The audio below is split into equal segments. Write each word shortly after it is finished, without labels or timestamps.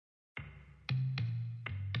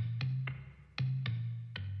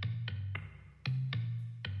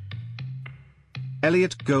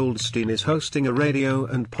Elliot Goldstein is hosting a radio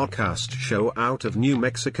and podcast show out of New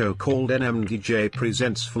Mexico called NMDJ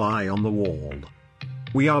Presents Fly on the Wall.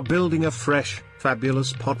 We are building a fresh,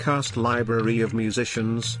 fabulous podcast library of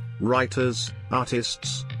musicians, writers,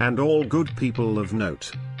 artists, and all good people of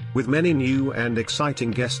note, with many new and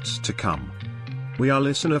exciting guests to come. We are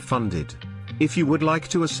listener funded. If you would like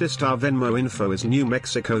to assist, our Venmo info is New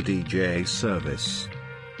Mexico DJ Service.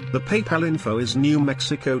 The PayPal info is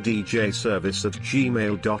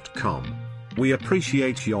newmexicodjservice@gmail.com. We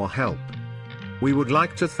appreciate your help. We would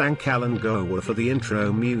like to thank Alan Gower for the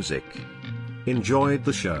intro music. Enjoyed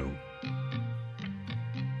the show.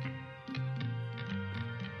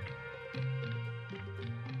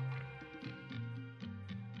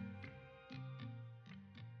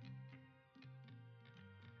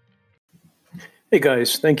 Hey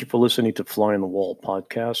guys, thank you for listening to Fly on the Wall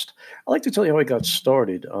podcast. I'd like to tell you how I got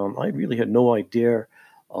started. I really had no idea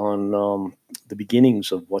on the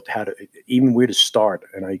beginnings of even where to start.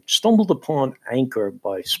 And I stumbled upon Anchor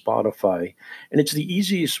by Spotify. And it's the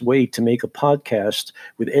easiest way to make a podcast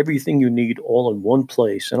with everything you need all in one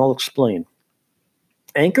place. And I'll explain.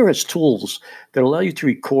 Anchor has tools that allow you to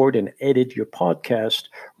record and edit your podcast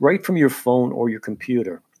right from your phone or your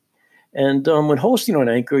computer. And when hosting on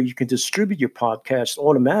Anchor, you can distribute your podcast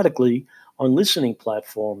automatically on listening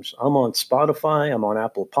platforms. I'm on Spotify, I'm on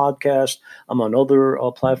Apple Podcasts, I'm on other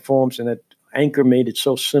platforms, and Anchor made it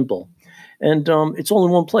so simple. And it's all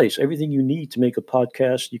in one place. Everything you need to make a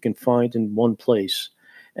podcast, you can find in one place.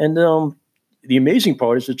 And the amazing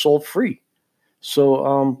part is it's all free.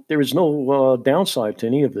 So there is no downside to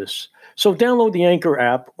any of this. So download the Anchor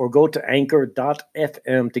app or go to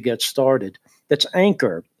anchor.fm to get started. That's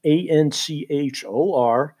Anchor,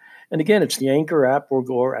 Anchor. And again, it's the Anchor app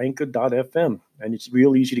or anchor.fm. And it's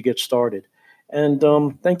real easy to get started. And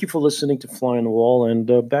thank you for listening to Fly on the Wall.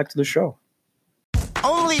 And back to the show.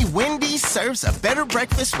 Only Wendy's serves a better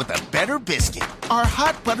breakfast with a better biscuit. Our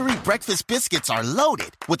hot, buttery breakfast biscuits are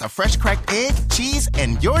loaded with a fresh cracked egg, cheese,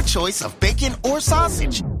 and your choice of bacon or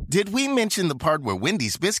sausage. Did we mention the part where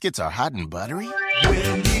Wendy's biscuits are hot and buttery?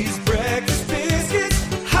 Wendy's breakfast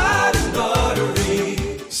biscuits, hot and buttery.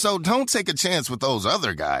 So don't take a chance with those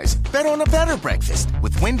other guys. Bet on a better breakfast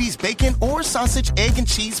with Wendy's bacon or sausage, egg, and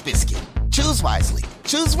cheese biscuit. Choose wisely.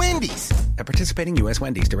 Choose Wendy's. At participating U.S.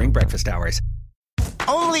 Wendy's during breakfast hours.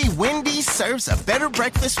 Only Wendy's serves a better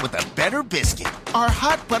breakfast with a better biscuit. Our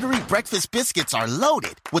hot, buttery breakfast biscuits are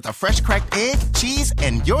loaded with a fresh cracked egg, cheese,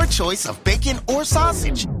 and your choice of bacon or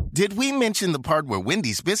sausage. Did we mention the part where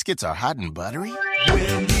Wendy's biscuits are hot and buttery?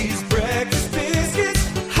 Wendy's breakfast biscuits,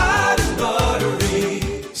 hot and buttery.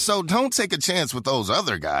 So don't take a chance with those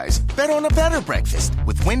other guys. Bet on a better breakfast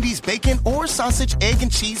with Wendy's bacon or sausage, egg,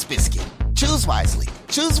 and cheese biscuit. Choose wisely.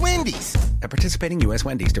 Choose Wendy's. At participating U.S.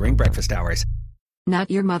 Wendy's during breakfast hours.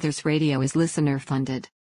 Not Your Mother's Radio is listener funded.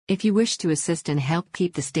 If you wish to assist and help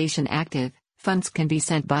keep the station active, funds can be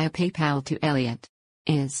sent via PayPal to Elliot.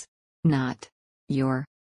 Is not your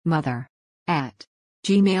mother at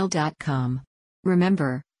gmail.com.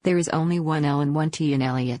 Remember, there is only one L and one T in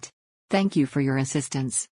Elliot. Thank you for your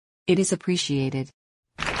assistance. It is appreciated.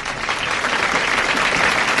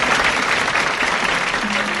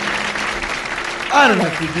 I don't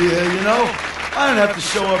have to be here, you know. I don't have to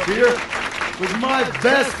show up here. With my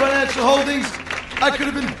vast financial holdings, I could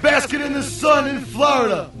have been basking in the sun in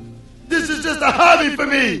Florida. This is just a hobby for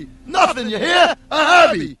me. Nothing, you hear? A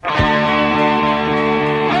hobby.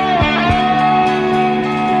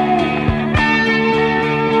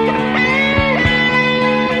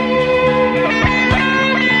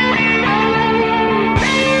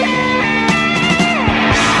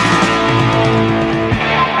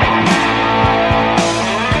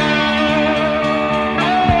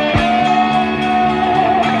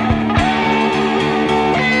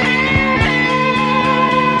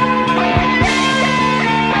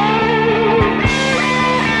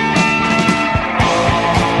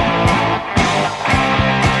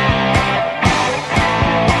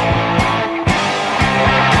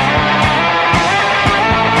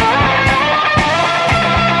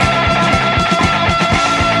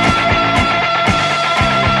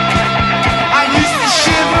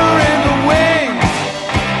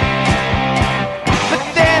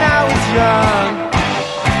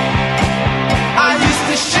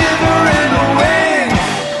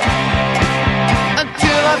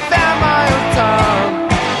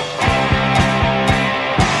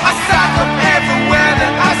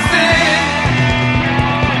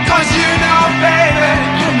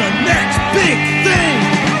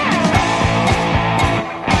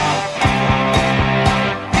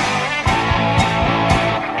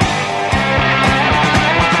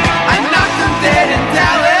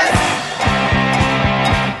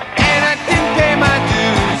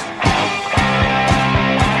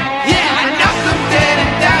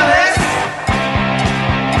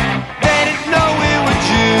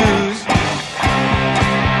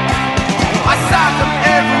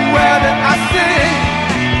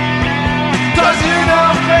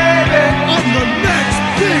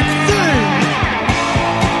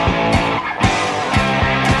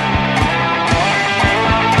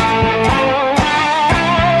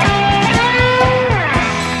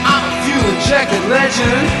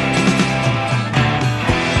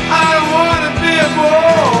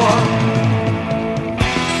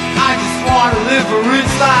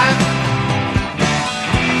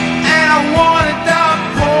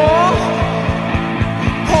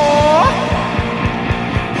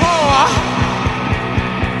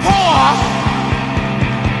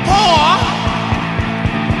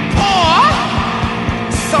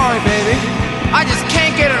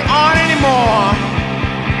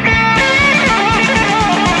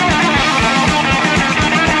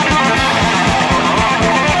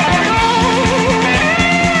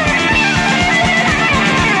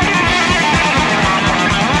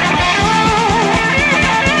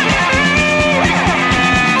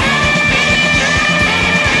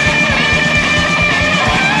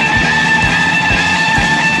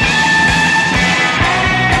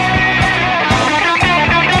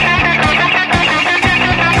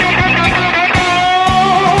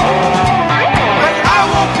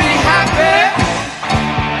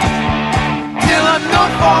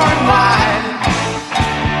 far and wide.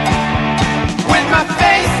 With my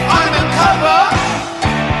face on the cover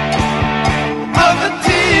of the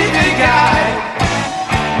TV guide.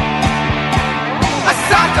 I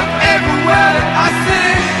sock up everywhere that I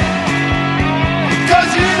sing.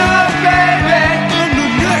 'Cause you know, baby, I'm the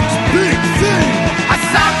next big thing. I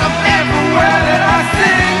sock up everywhere that I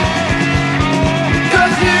sing.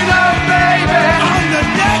 'Cause you know, baby, I'm the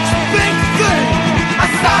next big thing. I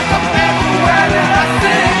sock up everywhere that I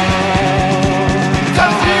sing.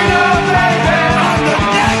 'Cause you know, baby, I'm the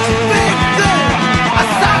next big thing. I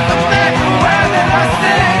sock up everywhere that I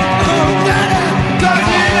sing. 'Cause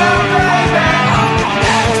you know, baby, I'm the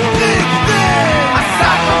next big thing. I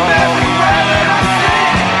sock up everywhere that I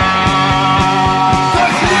sing.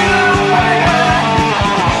 'Cause you know, baby.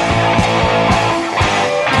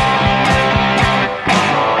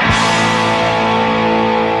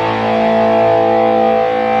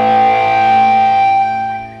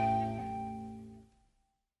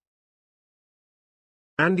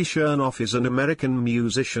 Andy Shernoff is an American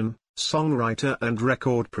musician, songwriter and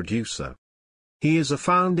record producer. He is a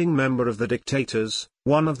founding member of the Dictators,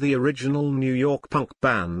 one of the original New York punk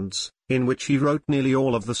bands, in which he wrote nearly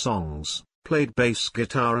all of the songs, played bass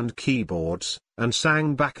guitar and keyboards, and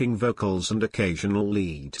sang backing vocals and occasional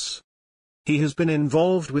leads. He has been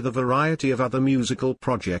involved with a variety of other musical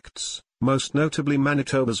projects, most notably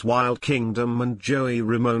Manitoba's Wild Kingdom and Joey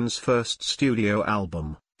Ramone's first studio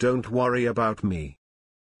album, Don't Worry About Me.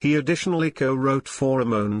 He additionally co-wrote 4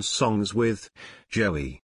 Ramones songs with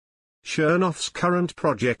Joey. Shernoff's current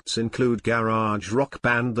projects include garage rock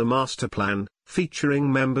band The Master Plan,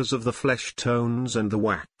 featuring members of the Flesh Tones and the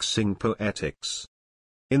Waxing Poetics.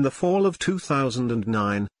 In the fall of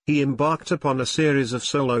 2009, he embarked upon a series of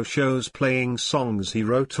solo shows playing songs he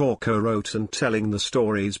wrote or co-wrote and telling the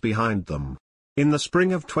stories behind them. In the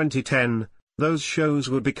spring of 2010, those shows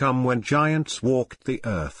would become When Giants Walked the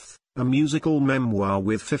Earth, a musical memoir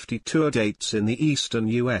with 50 tour dates in the eastern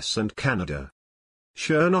US and Canada.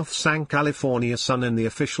 Shernoff sang California Sun in the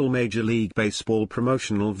official Major League Baseball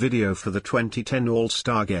promotional video for the 2010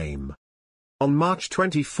 All-Star Game. On March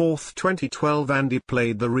 24, 2012, Andy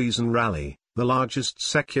played the Reason Rally, the largest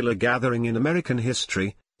secular gathering in American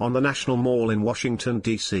history, on the National Mall in Washington,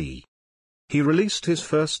 D.C. He released his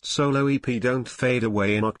first solo EP Don't Fade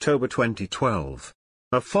Away in October 2012.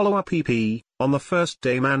 A follow-up EP, On the First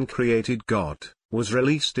Day Man Created God, was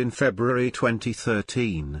released in February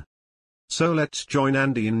 2013. So let's join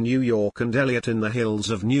Andy in New York and Elliot in the hills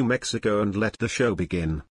of New Mexico and let the show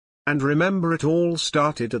begin. And remember, it all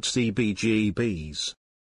started at CBGB's.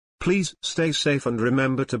 Please stay safe and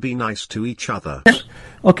remember to be nice to each other.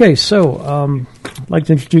 Okay, so I'd like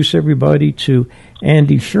to introduce everybody to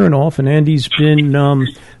Andy Shernoff, and Andy's been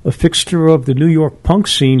a fixture of the New York punk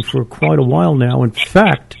scene for quite a while now. In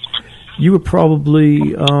fact, you were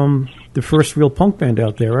probably the first real punk band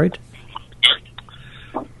out there, right?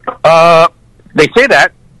 They say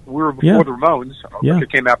that. We were before Yeah. the Ramones. Yeah.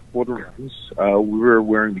 It came out before the Ramones. We were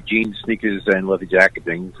wearing the jeans, sneakers, and leather jacket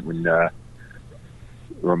things when the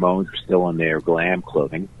Ramones were still in their glam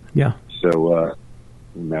clothing. Yeah, So,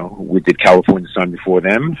 we did California Sun before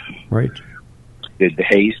them. right. Did the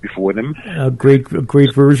Haze before them. A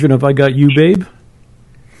great version of I Got You, Babe.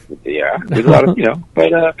 Yeah, there's a lot of,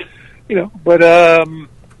 but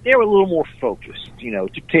they were a little more focused.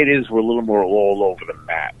 Dictators were a little more all over the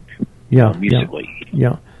map. Yeah, musically.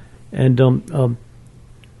 Yeah. And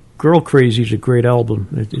Girl Crazy is a great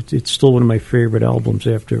album. It's still one of my favorite albums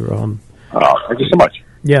after. Thank you so much.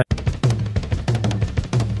 Yeah.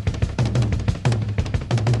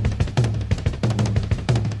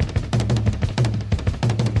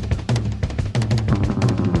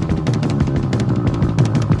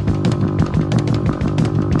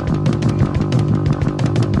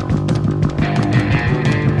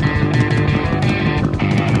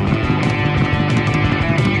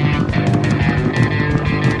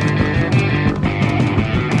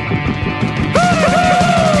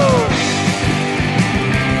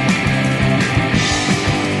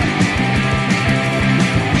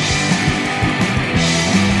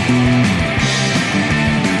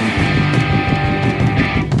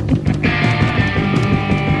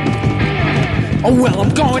 Oh, well, I'm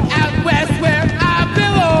going out west where I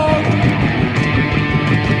belong.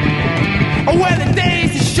 Oh, where the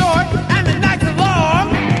days are short and the nights are long.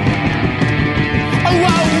 Oh,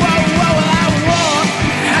 whoa, whoa, whoa, well, I walk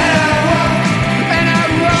and I walk and I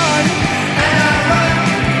run and I run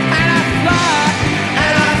and I fly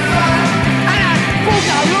and I fly and I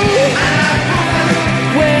boogaloo and I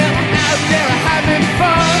boogaloo. Well, I'm out there having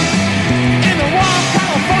fun in the warm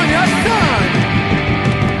California sun.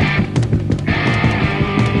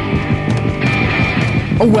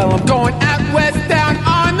 Well, I'm going out west down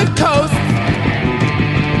on the coast.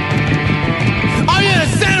 Oh, yeah,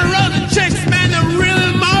 the Santa Rosa chicks, man, they're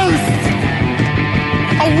really most.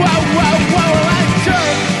 Oh, whoa, whoa, whoa, I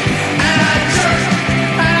jerk, and I jerk,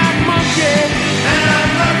 and I monkey, and I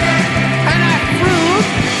monkey, and I fruit,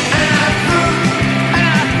 and I fruit, and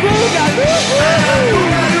I boogaloo.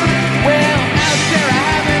 Well, out there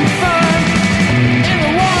having fun in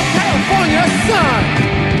the warm California sun.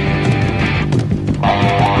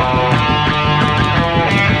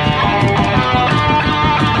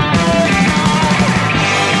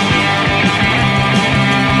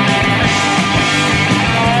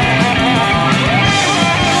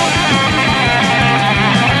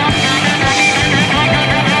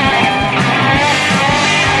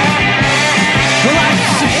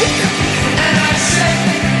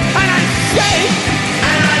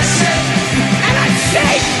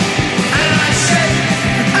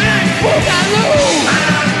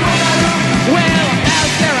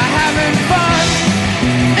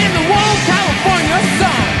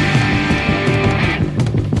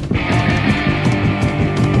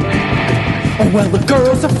 Well, the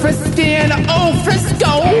girls are frisky in old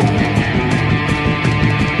Frisco.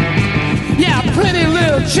 Yeah, pretty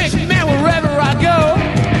little chick, man, wherever I go.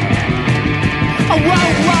 Oh, whoa,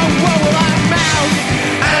 whoa, whoa, well, I'm mouse,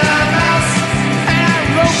 and I mouse, and I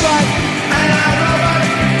robot, and I robot,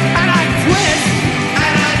 and I twist,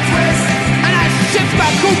 and I twist, and I shift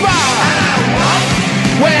my Cuba, and I walk.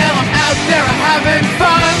 Well, I'm out there having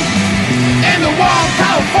fun in the warm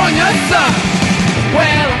California sun.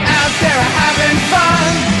 Well, I'm out there having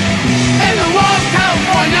fun in the warm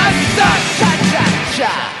California sun.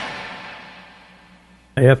 Cha-cha-cha.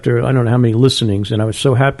 After I don't know how many listenings, and I was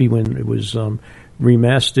so happy when it was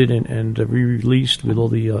remastered and re-released with all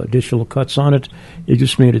the additional cuts on it. It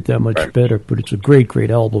just made it that much better. But it's a great,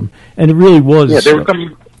 great album, and it really was. Yeah, there were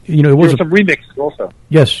some. You know, it was some remixes also.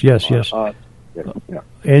 Yes. Yeah.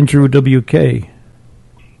 Andrew WK.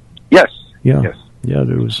 Yes. Yeah. Yes. Yeah,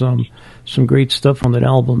 there was some great stuff on that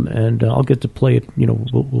album, and I'll get to play it. You know,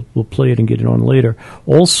 we'll play it and get it on later.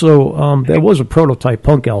 Also, that was a prototype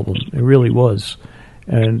punk album. It really was,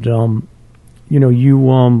 and you know,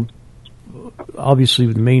 you obviously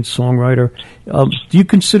the main songwriter. Do you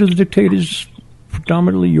consider the Dictators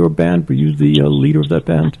predominantly your band? Were you the leader of that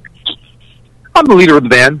band? I'm the leader of the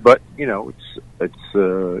band, but you know, it's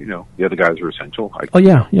you know, the other guys are essential.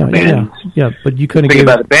 Yeah. But you couldn't think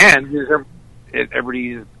about the band is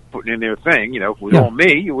everybody's putting in their thing. You know, if it was all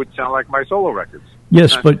me, it would sound like my solo records.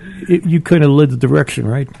 Yes, but you kind of led the direction,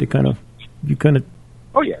 right? You kind of.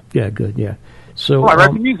 Oh yeah. Yeah, good. Yeah. So I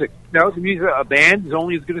write the music. No, the music. A band is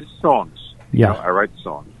only as good as the songs. Yeah, you know, I write the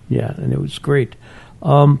songs. Yeah, and it was great.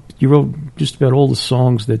 You wrote just about all the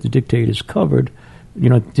songs that the Dictators covered. You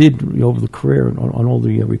know, did over the career on all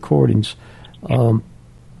the recordings.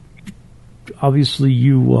 Obviously,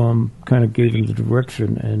 you kind of gave them the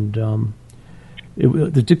direction, and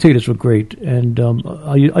the Dictators were great. And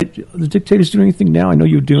the Dictators doing anything now? I know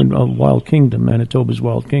you're doing Wild Kingdom, Manitoba's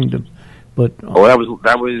Wild Kingdom, but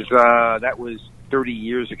that was 30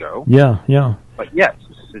 years ago. Yeah. But yes,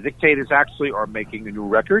 the Dictators actually are making a new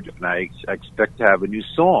record, and I expect to have a new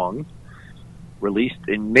song released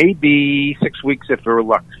in maybe 6 weeks if we're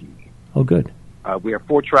lucky. Oh, good. We have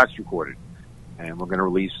 4 tracks recorded, and we're going to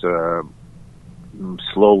release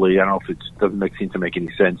slowly. I don't know if it doesn't seem to make any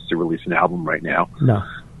sense to release an album right now. No.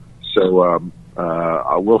 So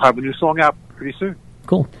we'll have a new song out pretty soon.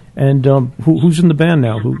 Cool. And who's in the band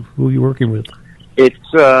now? Who are you working with?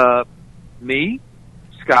 It's me,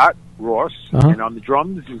 Scott Ross, and on the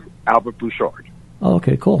drums is Albert Bouchard. Oh,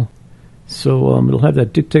 okay, cool. So it'll have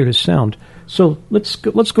that Dictator sound. So let's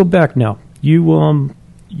go back now. You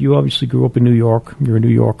obviously grew up in New York. You're a New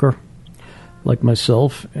Yorker, like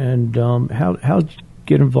myself. And how did you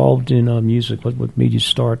get involved in music? What made you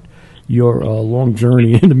start your long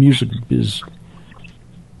journey in the music biz?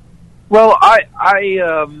 Well,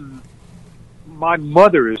 my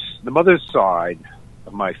mother's side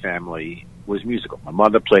of my family was musical. My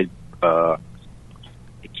mother played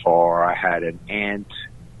guitar. I had an aunt,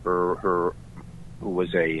 her who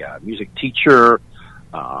was a music teacher.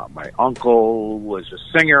 My uncle was a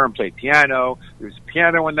singer and played piano. There was a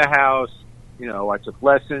piano in the house. You know, I took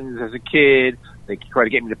lessons as a kid. They tried to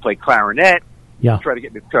get me to play clarinet. Yeah. Tried to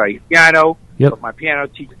get me to play piano. Yep. But my piano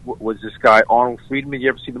teacher was this guy, Arnold Friedman. You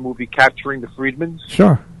ever see the movie Capturing the Friedmans?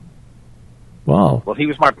 Sure. Wow. Well, he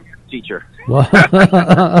was my piano teacher. Well,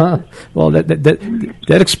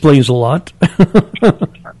 that explains a lot.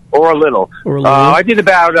 Or a little. I did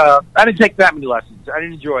about. I didn't take that many lessons. I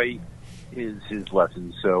didn't enjoy his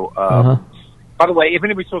lessons. So By the way, if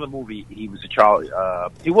anybody saw the movie, he was a child.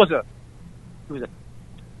 He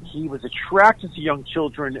was attracted to young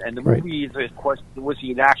children, and the movie is a question: was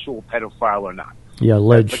he an actual pedophile or not? Yeah,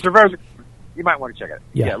 alleged. But you might want to check it.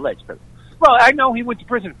 Yeah, alleged. Well, I know he went to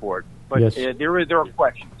prison for it, but there are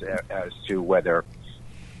questions as to whether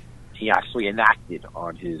he actually enacted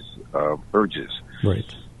on his urges.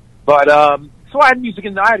 Right. But so I had music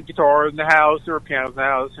I had a guitar in the house, there were pianos in the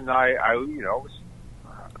house, and I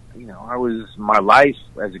my life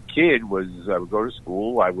as a kid was I would go to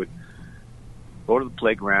school, I would go to the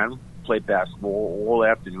playground, play basketball all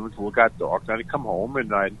afternoon until it got dark. Then I'd come home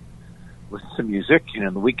and I'd listen to music, and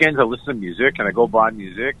on the weekends I listen to music, and I go buy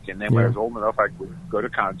music, and then when I was old enough, I would go to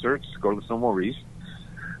concerts, go to the Phil Maurice,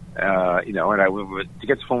 and I would to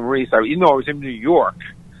get to Phil Maurice. Even though I was in New York,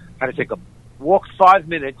 I had to walk 5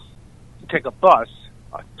 minutes to take a bus,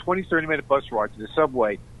 a 20-30 minute bus ride to the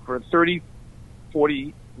subway for a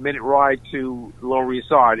 30-40 minute ride to the Lower East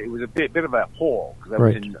Side. It was a bit of a haul because I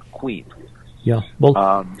was in Queens. Yeah,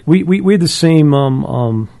 well, we had the same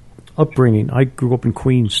upbringing. I grew up in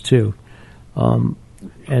Queens too. And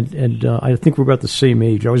I think we're about the same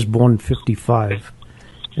age. I was born in 1955,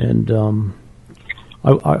 and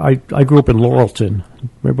I grew up in Laurelton.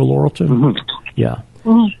 Remember Laurelton? Mm-hmm. Yeah.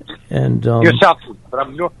 Mm-hmm. And you're South Queens, but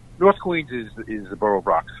I'm North Queens is the borough of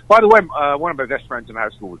Brock. By the way, one of my best friends in high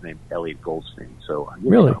school was named Elliot Goldstein. So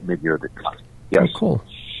really, maybe you're the yes. Oh, cool.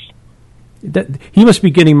 He must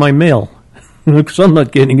be getting my mail because I'm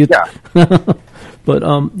not getting it. Yeah. But,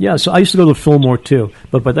 so I used to go to Fillmore, too.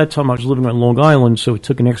 But by that time, I was living on Long Island, so it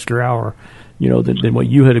took an extra hour, than what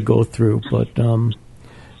you had to go through. But, so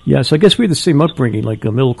I guess we had the same upbringing, like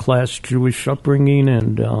a middle-class Jewish upbringing.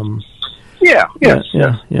 And, Yeah.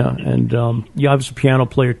 And, I was a piano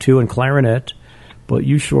player, too, and clarinet. But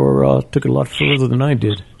you sure took it a lot further than I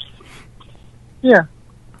did. Yeah.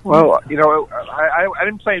 Well, I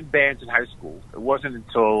didn't play in bands in high school. It wasn't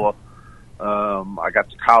until I got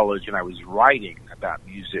to college and I was writing about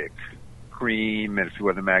music, Cream and a few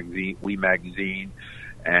other magazines, We Magazine,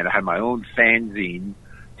 and I had my own fanzine,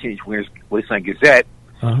 Teenage Wasteland Gazette,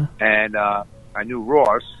 and I knew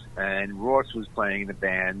Ross, and Ross was playing in a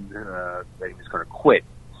band that he was going to quit.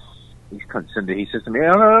 He says to me,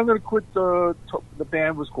 I'm going to quit. The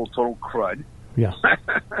band was called Total Crud. Yeah,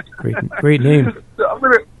 great name. So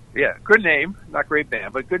good name. Not great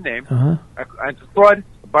band, but good name. And Crud.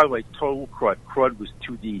 By the way, Total Crud. Crud was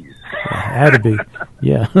 2 Ds. Had to be.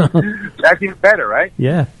 Yeah. That's even better, right?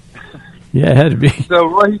 Yeah. Yeah, it had to be.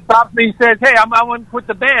 So he stops me and says, "Hey, I want to quit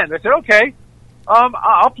the band." I said, "Okay,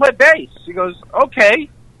 I'll play bass." He goes, "Okay,"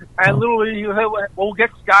 and literally, we'll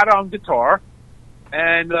get Scott on guitar,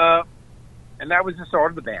 and that was the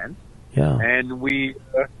start of the band. Yeah. And we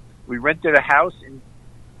rented a house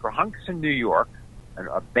for hunks in New York, an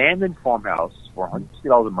abandoned farmhouse for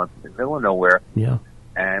 $150 a month in the middle of nowhere. Yeah.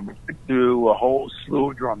 And we went through a whole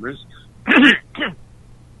slew of drummers,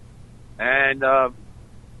 and I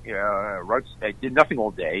did nothing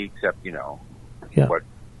all day except what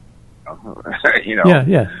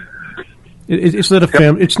Yeah. It's not a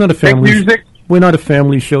family. It's not a family. Music. We're not a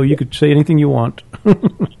family show. You could say anything you want.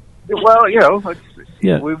 Well,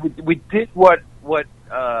 yeah. We did what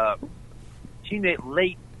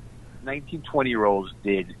late 19-20-year-olds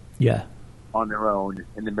did. Yeah. On their own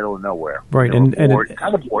in the middle of nowhere, right? Kind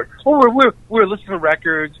of bored. Well, we're listening to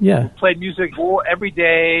records. Yeah, we played music every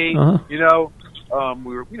day. We're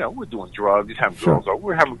doing drugs, having girls over.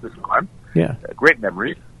 We're having a good time. Yeah, great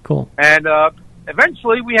memories. Cool. And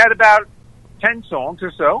eventually, we had about 10 songs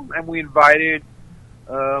or so, and we invited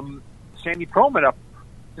Sandy Pearlman up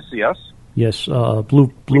to see us. Yes,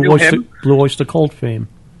 Blue Oyster Cult fame.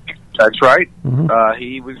 That's right. Mm-hmm.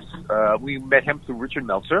 He was. We met him through Richard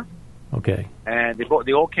Meltzer. Okay. And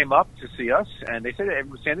they all came up to see us, and they said,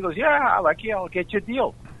 Sandy goes, "Yeah, I like you. I'll get you a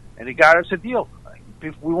deal." And he got us a deal.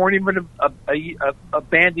 We weren't even a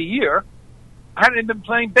band a year. I hadn't even been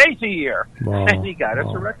playing bass a year, and he got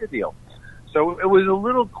us a record deal. So it was a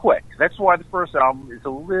little quick. That's why the first album is a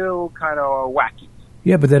little kind of wacky.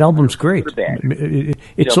 Yeah, but that album's great.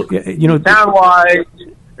 It's sound-wise,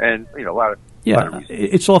 and a lot of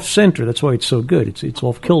it's off center. That's why it's so good. It's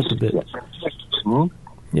off kilt a bit. Mm-hmm.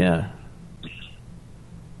 Yeah.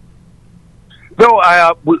 So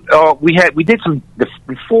we did some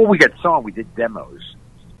before we got song. We did demos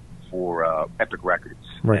for Epic Records,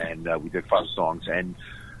 right. And we did 5 songs, and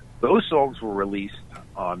those songs were released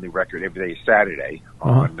on the record Every Day is Saturday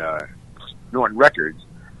on Norton Records.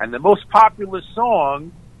 And the most popular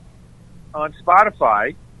song on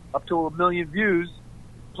Spotify, up to 1 million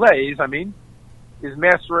plays, is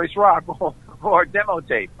Master Race Rock or demo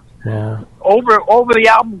tape. Wow. Over the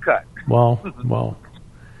album cut. Wow.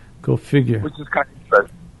 Go figure. Which is kind of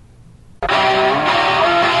interesting.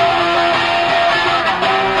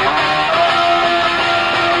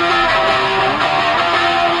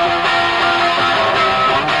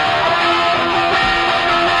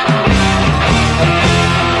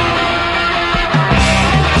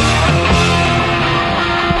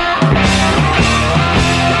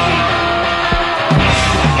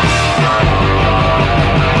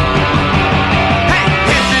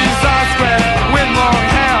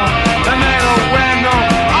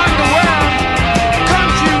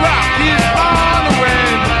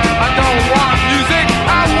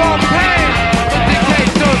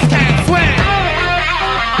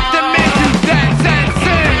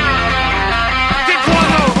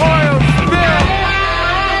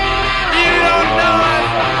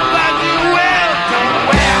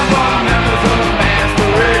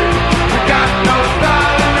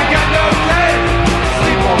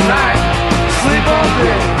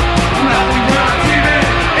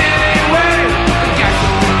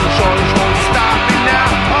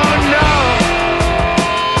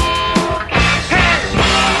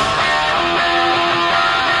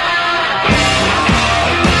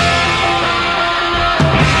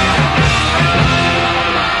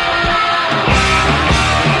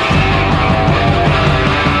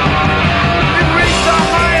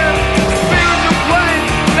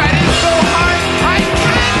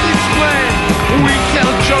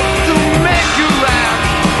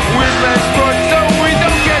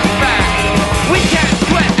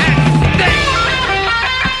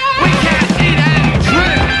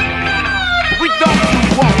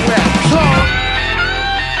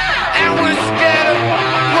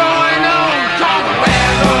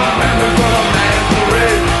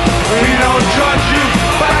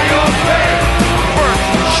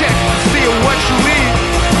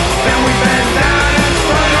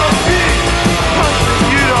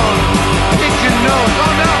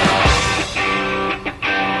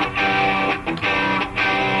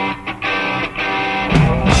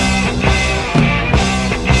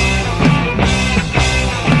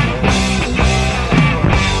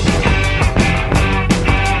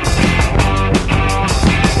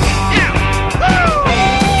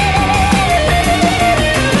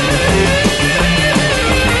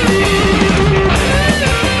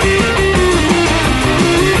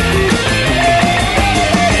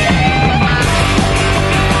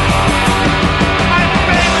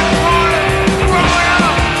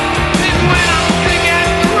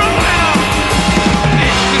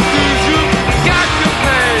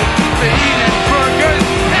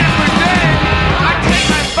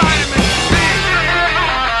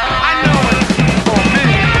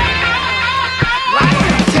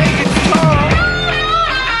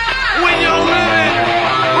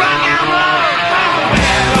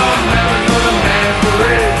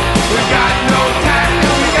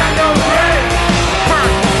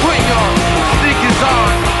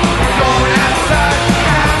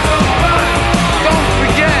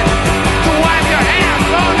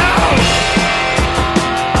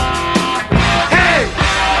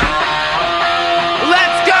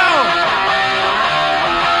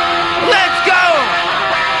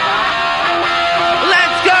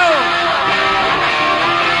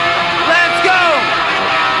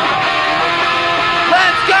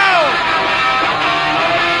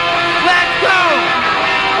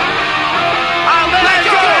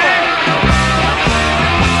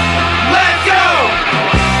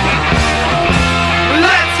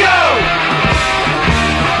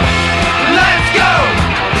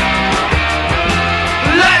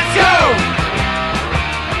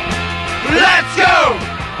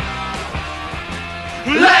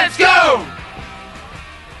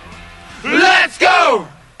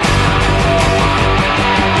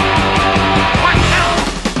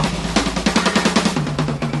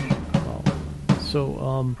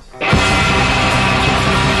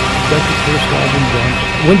 That's the first album done.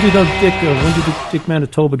 When did Dick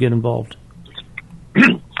Manitoba get involved?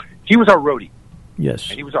 He was our roadie. Yes.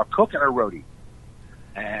 And he was our cook and our roadie.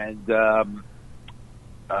 And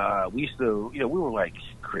we used to, we were like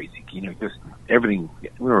crazy, just everything.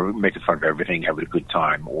 We were making fun of everything, having a good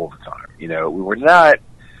time all the time. We were not.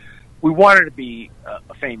 We wanted to be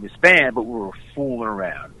a famous band, but we were fooling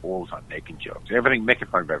around all the time, making jokes, everything, making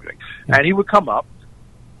fun of everything. Yeah. And he would come up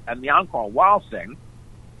and the encore while sing,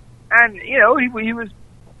 and he was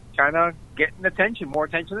kind of getting more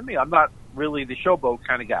attention than me. I'm not really the showboat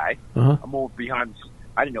kind of guy. Uh-huh. I'm more behind.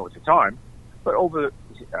 I didn't know at the time, but I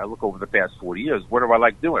look over the past 40 years. What do I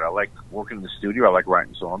like doing? I like working in the studio. I like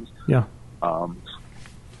writing songs. Yeah.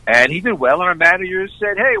 And he did well, and our manager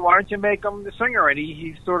said, "Hey, why don't you make him the singer?" And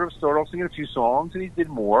he sort of started off singing a few songs, and he did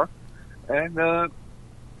more, and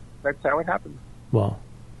that's how it happened. Wow.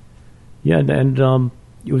 Yeah, and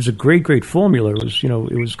it was a great formula.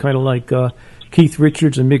 It was kind of like Keith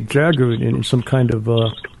Richards and Mick Jagger in some kind of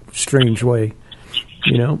strange way.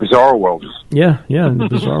 Bizarre World. Yeah, in the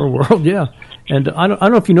Bizarre World. Yeah, and I don't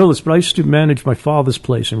know if you know this, but I used to manage my father's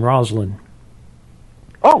place in Roslyn.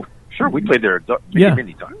 Oh, sure, we played there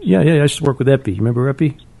many times. Yeah. I used to work with Epi. Remember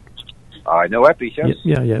Epi? I know Epi. Yes.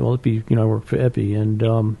 Yeah. Well, Epi, I worked for Epi, and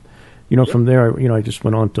from there, I just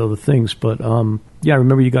went on to other things. But I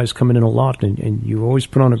remember you guys coming in a lot, and you always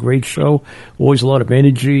put on a great show, always a lot of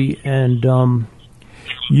energy, and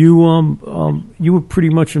you were pretty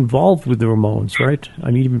much involved with the Ramones, right?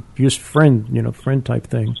 I mean, even just friend type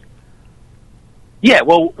thing. Yeah,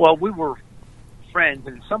 well, we were friends,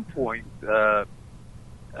 and at some point,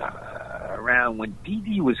 around when Dee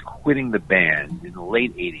Dee was quitting the band in the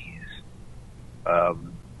late '80s,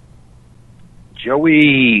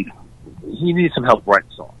 Joey, he needed some help writing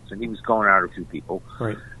songs, and he was going out with a few people.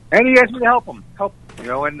 Right. And he asked me to help him,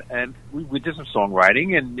 and we did some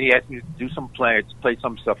songwriting, and he asked me to do play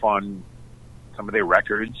some stuff on some of their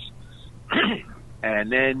records.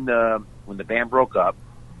 And then when the band broke up,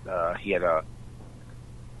 he had a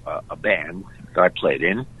band that I played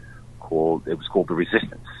in called The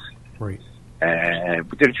Resistance. Right. And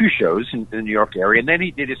we did a few shows in the New York area, and then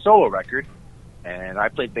he did his solo record, and I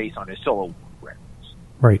played bass on his solo records.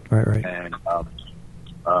 Right. And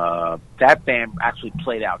that band actually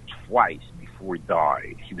played out twice before he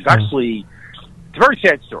died. He was actually, it's a very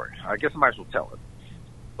sad story. I guess I might as well tell it.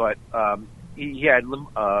 But he had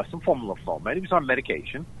some form of lymphoma, and he was on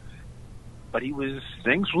medication. But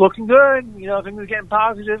things were looking good, things were getting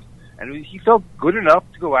positive, and he felt good enough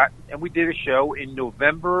to go out, and we did a show in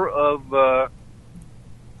November of, when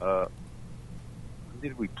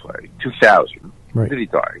did we play? 2000. Right. When did he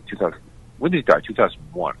die? 2000. When did he die?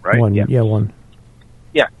 2001, right? One. Yeah.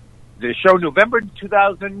 The show November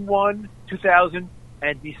 2001, 2000,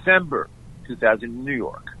 and December 2000 in New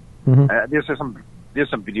York. Mm-hmm. There's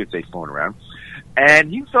some videotapes floating around. And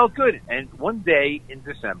he felt good. And one day in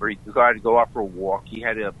December, he decided to go out for a walk. He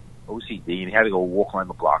had a OCD, and he had to go walk around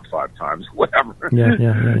the block 5 times, whatever.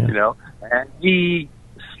 Yeah. And he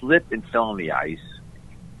slipped and fell on the ice.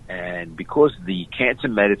 And because the cancer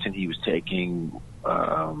medicine he was taking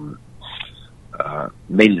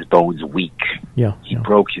made his bones weak, he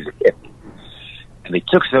broke his hip. And they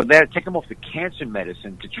had to take him off the cancer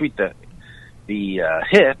medicine to treat the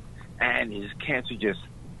hip, and his cancer just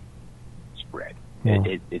spread. Yeah.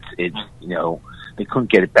 It's they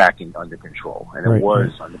couldn't get it back under control, and it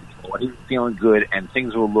was under control. He was feeling good, and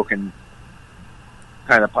things were looking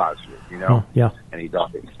kind of positive, Yeah. And he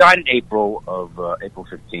died. He died in April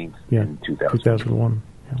 15th in 2001.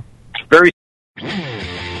 Yeah. Very.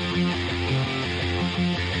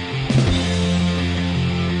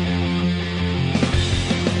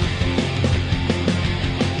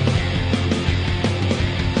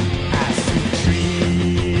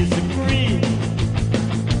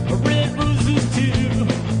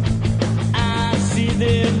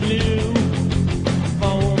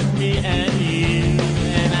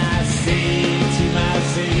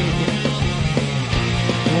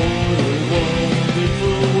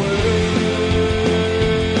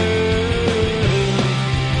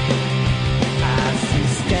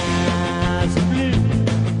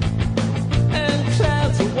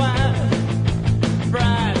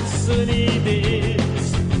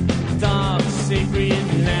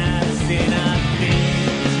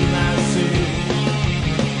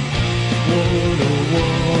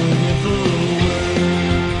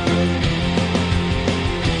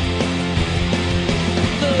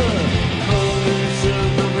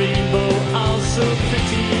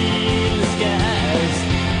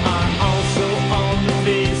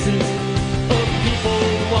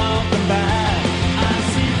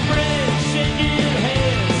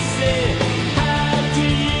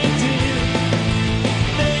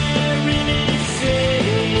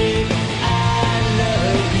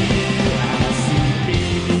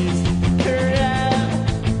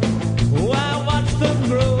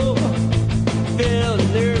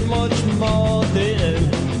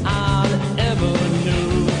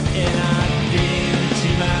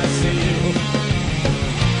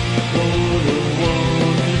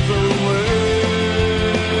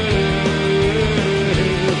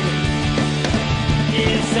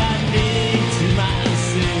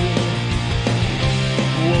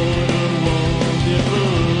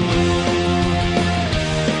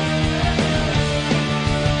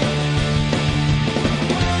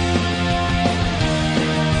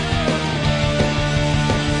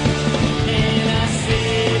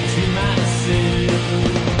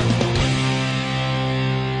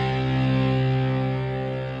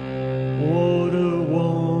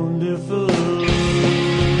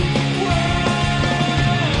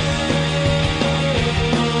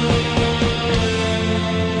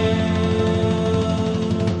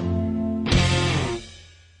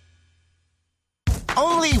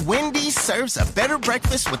 serves a better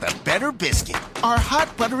breakfast with a better biscuit. Our hot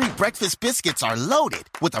buttery breakfast biscuits are loaded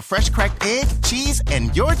with a fresh cracked egg, cheese,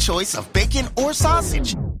 and your choice of bacon or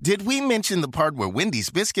sausage. Did we mention the part where Wendy's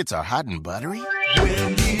biscuits are hot and buttery?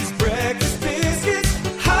 Wendy's breakfast biscuits,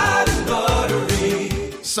 hot and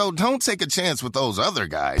buttery. So don't take a chance with those other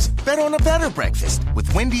guys. Bet on a better breakfast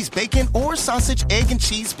with Wendy's bacon or sausage, egg, and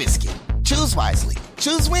cheese biscuit. Choose wisely.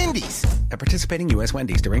 Choose Wendy's. At participating U.S.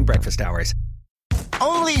 Wendy's during breakfast hours.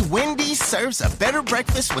 Only Wendy's serves a better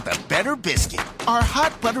breakfast with a better biscuit. Our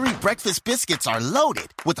hot buttery breakfast biscuits are loaded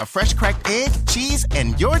with a fresh cracked egg, cheese,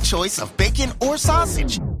 and your choice of bacon or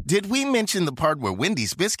sausage. Did we mention the part where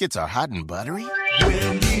Wendy's biscuits are hot and buttery?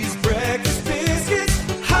 Wendy's breakfast biscuits,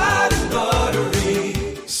 hot and buttery.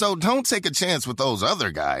 So don't take a chance with those other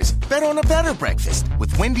guys. Bet on a better breakfast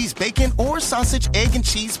with Wendy's bacon or sausage, egg, and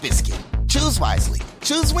cheese biscuit. Choose wisely.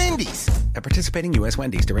 Choose Wendy's. At participating U.S.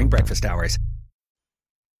 Wendy's during breakfast hours.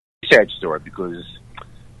 Sad story because,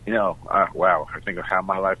 wow, I think of how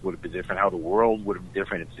my life would have been different, how the world would have been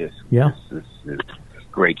different if this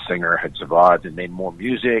great singer had survived and made more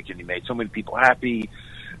music and he made so many people happy.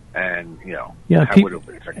 And,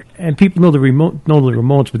 and people know the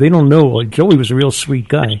Ramones, but they don't know Joey was a real sweet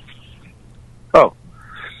guy. Oh,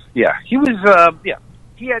 yeah. He was,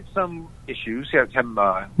 he had some issues. He had some,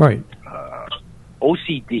 right.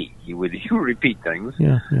 OCD. He would repeat things.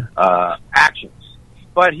 Yeah. Actions.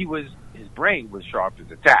 But his brain was sharp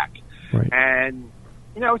as a tack. Right. And,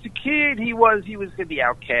 as a kid, he was the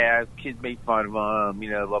outcast. Kids made fun of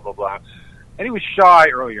him, blah, blah, blah. And he was shy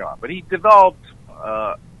early on. But he developed,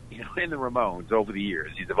 in the Ramones over the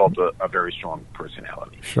years, he developed a very strong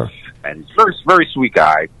personality. Sure. And he's a very, very sweet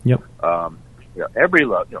guy. Yep. Everybody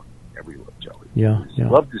loved Joey. Yeah. He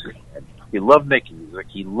loved his band. He loved making music.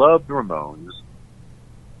 He loved the Ramones.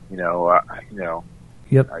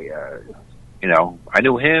 Yep. I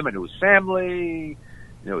knew him. I knew his family.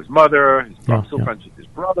 His mother. I'm still friends with his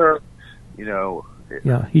brother.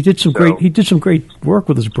 Yeah, he did some great work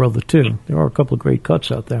with his brother too. There are a couple of great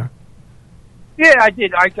cuts out there. Yeah, I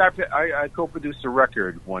did. I co-produced a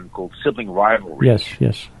record, one called Sibling Rivalry.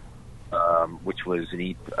 Yes. Which was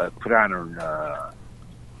he put out on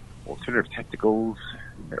Alternative Tentacles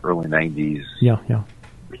in the early '90s. Yeah.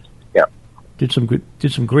 Did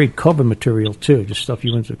some great cover material too, just stuff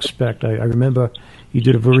you wouldn't expect. I remember you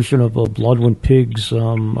did a version of Bloodwind Pigs. See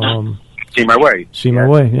My Way. My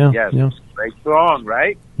Way. Yeah. Yes. Yeah. Great song,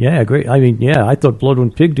 right? Yeah, great. I mean, I thought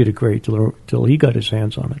Bloodwind Pig did it great till he got his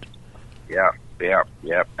hands on it. Yeah,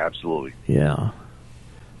 absolutely. Yeah.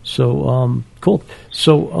 So cool.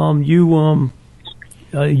 So you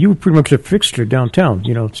were pretty much a fixture downtown.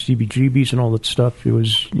 CBGBs and all that stuff. It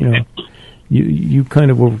was you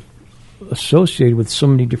kind of were associated with so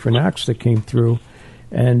many different acts that came through,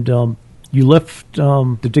 and you left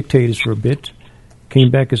the Dictators for a bit,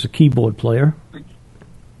 came back as a keyboard player.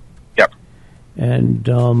 Yep. And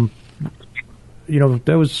that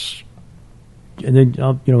was, and then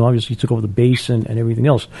obviously you took over the bass and everything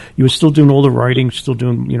else. You were still doing all the writing, still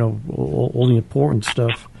doing all the important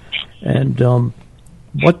stuff. And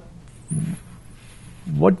what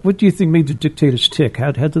do you think made the Dictators tick?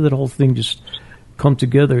 How did that whole thing just come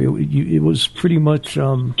together? It was pretty much,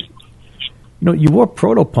 you were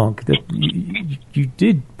proto-punk. That you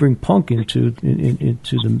did bring punk into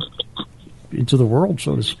the world,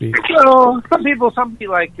 so to speak. Well, some people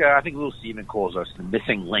like I think Little Steven calls us the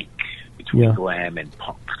missing link between glam and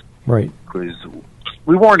punk. Right. Because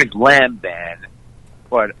we weren't a glam band,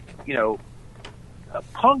 but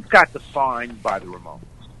punk got defined by the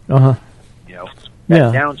Ramones.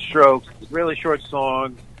 Downstroke, really short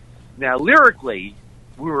songs. Now, lyrically,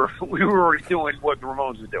 we were already doing what the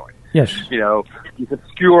Ramones were doing. Yes. These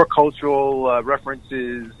obscure cultural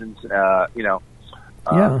references and,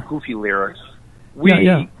 goofy lyrics.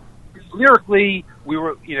 Lyrically, we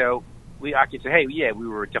were, I could say, hey, yeah, we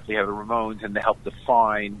were definitely have the Ramones and they helped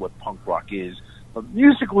define what punk rock is. But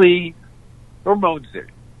musically, the Ramones did.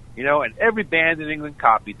 And every band in England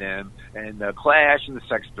copied them. And the Clash and the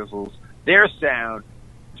Sex Pistols, their sound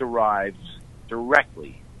derives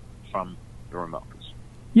directly from the Ramones.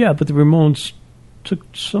 Yeah, but the Ramones took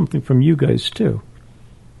something from you guys too.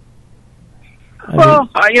 I don't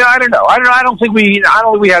know. I don't think we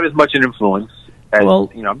had as much an influence as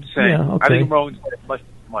I'm just saying. Yeah, okay. I think Ramones had much.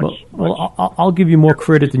 Well, I'll give you more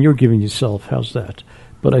credit than you're giving yourself. How's that?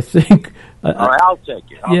 But I think I'll take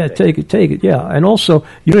it. Take it. Yeah, and also,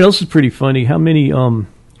 what else is pretty funny? How many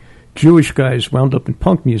Jewish guys wound up in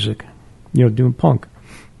punk music? Doing punk.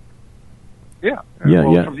 Yeah.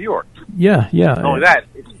 From New York. Yeah. Not only that,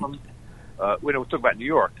 it's from. We don't talk about New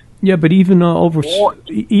York. Yeah, but even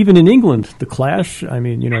even in England, the Clash. I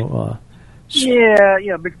mean,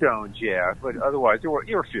 Yeah, McDonald's, yeah. But otherwise, there were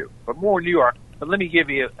a few. But more New York. But let me give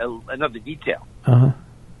you another detail. Uh-huh.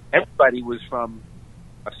 Everybody was from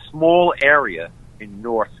a small area in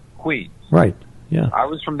North Queens. Right, yeah. I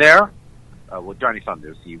was from there. Well, Johnny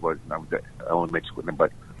Thunders, I only mixed with him,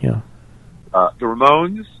 but yeah. The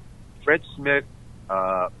Ramones, Fred Smith,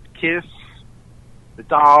 Kiss, the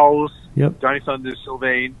Dolls, Yep. Johnny Thunders,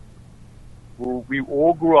 Sylvain. We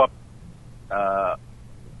all grew up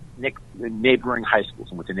in neighboring high schools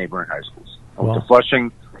and went to neighboring high schools. I went to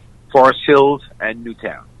Flushing, Forest Hills, and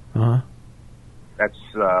Newtown. Uh-huh. That's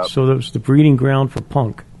so that was the breeding ground for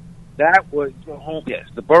punk. That was the home. Yes,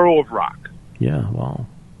 the borough of rock. Yeah, wow.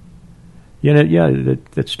 Yeah,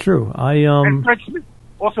 that's true. And Fred Smith,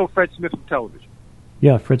 also Fred Smith from television.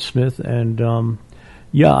 Yeah, Fred Smith, and a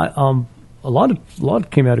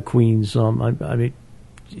lot came out of Queens. I mean,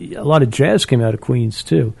 a lot of jazz came out of Queens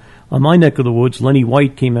too. On my neck of the woods, Lenny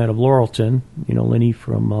White came out of Laurelton. You know, Lenny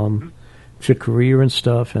from Chick Corea and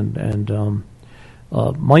stuff, and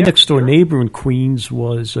my next door neighbor in Queens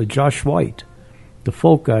was Josh White, the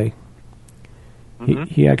folk guy. Mm-hmm.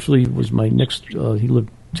 He actually was my next. He lived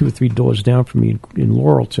 2 or 3 doors down from me in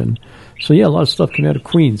Laurelton. So yeah, a lot of stuff came out of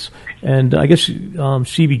Queens, and I guess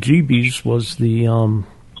CBGB's was the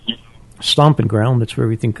stomping ground. That's where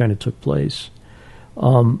everything kind of took place.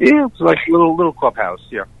 It's like a little clubhouse.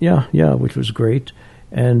 Yeah, which was great.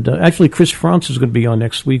 And actually, Chris France is going to be on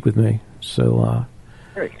next week with me. So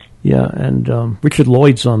great. Yeah, and Richard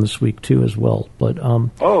Lloyd's on this week too as well. But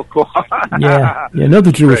oh, cool. yeah,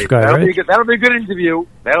 another Jewish guy, that'll right? That'll be a good interview.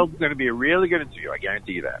 That'll going to be a really good interview. I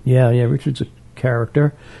guarantee you that. Yeah, Richard's a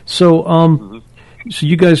character. So so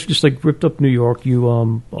you guys just like ripped up New York.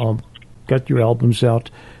 You got your albums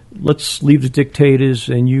out. Let's leave the Dictators,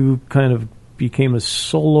 and you kind of became a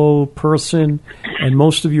solo person, and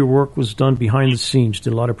most of your work was done behind the scenes.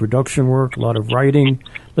 Did a lot of production work, a lot of writing.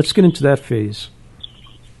 Let's get into that phase.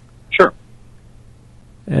 Sure.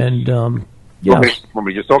 And yeah, want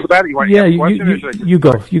me to just talk about it? You want you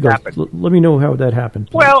go. Let me know how that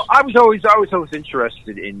happened. Please. Well, I was always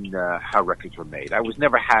interested in how records were made. I was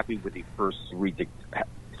never happy with the first three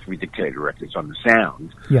Dictator records on the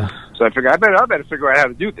sound. Yeah. So I figured I better figure out how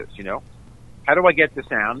to do this. You know, how do I get the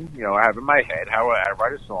sound? You know, I have in my head how I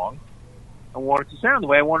write a song. I want it to sound the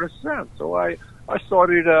way I want it to sound. So I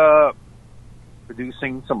started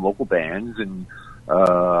producing some local bands and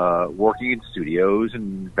working in studios,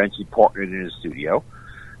 and eventually partnered in a studio.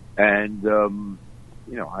 And I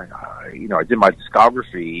did my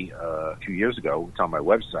discography a few years ago. It's on my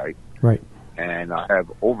website, right? And I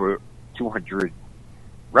have over 200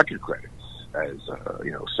 record credits as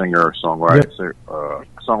singer, songwriter,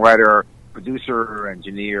 producer,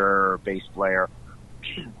 engineer, bass player.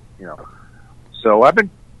 So I've been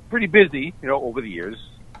pretty busy, over the years,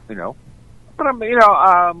 But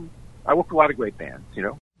I work with a lot of great bands,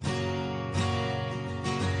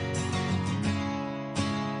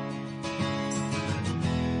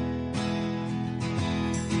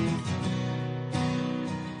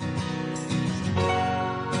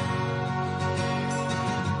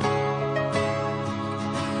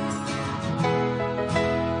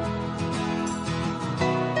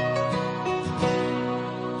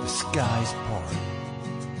 The skies part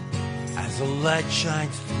as the light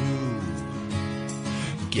shines through.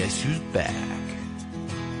 Guess who's back?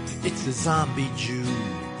 It's the zombie Jew.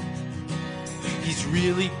 He's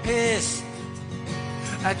really pissed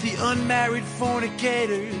at the unmarried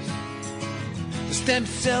fornicators, the stem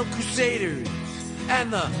cell crusaders,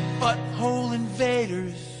 and the butthole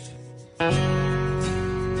invaders.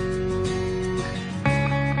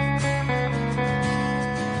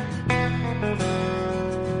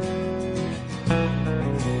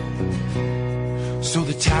 So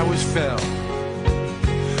the towers fell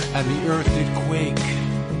and the earth did quake.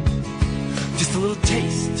 Just a little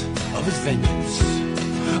taste of his vengeance.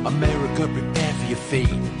 America, prepare for your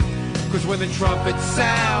fate. 'Cause when the trumpets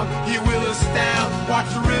sound, he will astound. Watch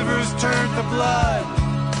the rivers turn to blood.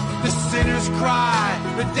 The sinners cry,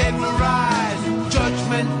 the dead will rise.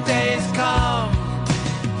 Judgment day has come.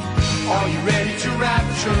 Are you ready to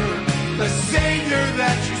rapture the Savior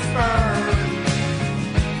that you spurned?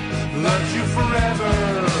 Loves you forever,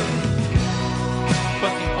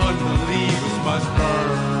 but the unbelievers must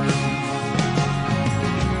burn.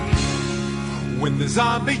 When the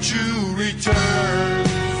zombie Jew returns,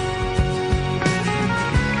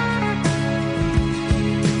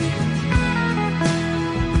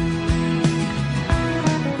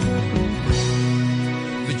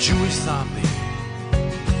 the Jewish zombie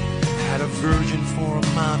had a virgin for a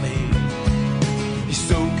mommy. He's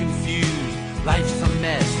so confused, life's a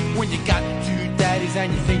mess. when you got two daddies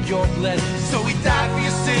and you think you're blessed. So he died for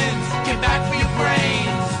your sins, came back for your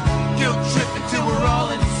brains. Guilt tripping till we're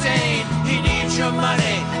all insane. He needs your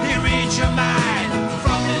money, he reads your mind.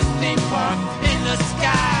 From his theme park in the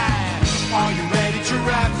sky. Are you ready to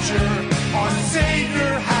rapture? Our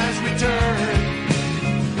Savior has returned.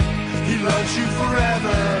 He loves you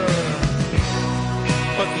forever,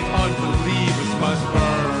 but the unbelievers must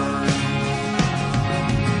burn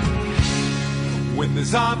when the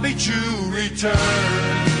zombie Jew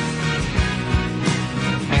returns.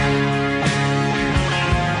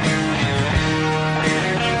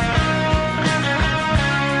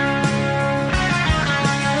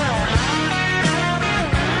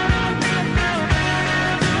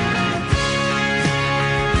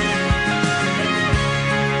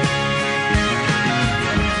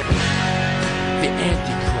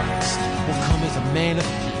 Man of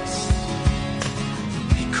peace.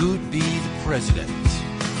 He could be the president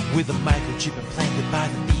with a microchip implanted by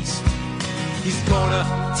the beast. He's gonna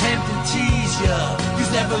tempt and tease ya,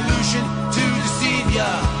 use evolution to deceive ya.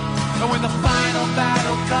 And when the final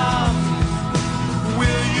battle comes,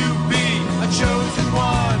 will you be a chosen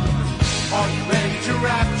one? Are you ready to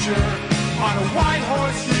rapture? On a white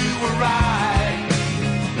horse you will ride.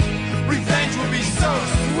 Revenge will be so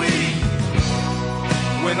sweet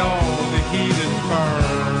when all the heathen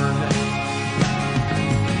burn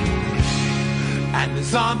and the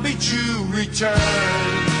zombie Jew returns.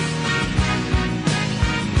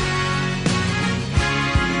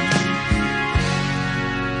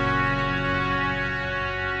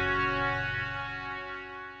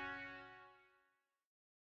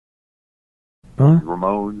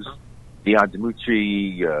 Ramones, Dion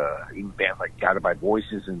DiMucci, even bands like Guided by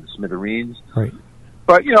Voices and the Smithereens. Right.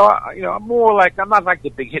 But I'm more like, I'm not like the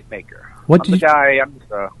big hit maker. What I'm did the guy. I'm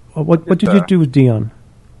just, what did you do with Dion?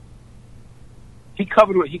 He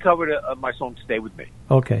covered my song "Stay with Me."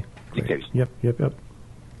 Okay. Dictator. Yep.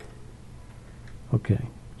 Okay.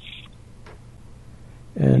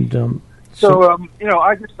 And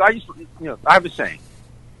I have a saying: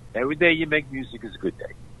 every day you make music is a good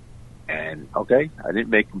day. And okay, I didn't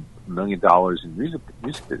make $1 million in music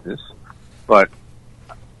business, but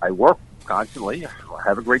I work constantly. I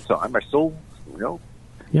have a great time. I still,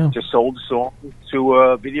 just sold a song to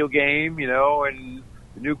a video game, and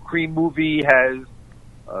the new Cream movie has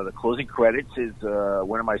the closing credits is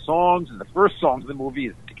one of my songs, and the first song of the movie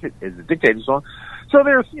is the Dictator song. So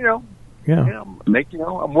there's,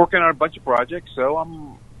 I'm working on a bunch of projects. So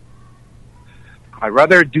I'd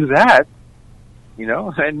rather do that,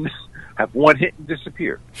 than have one hit and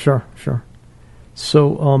disappear. Sure.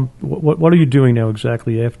 So, what are you doing now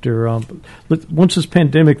exactly after once this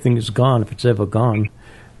pandemic thing is gone, if it's ever gone?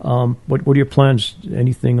 What are your plans?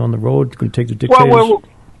 Anything on the road? Going to take the Dictators? Well,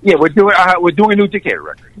 we're doing a new Dictator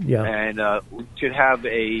record. Yeah, and we should have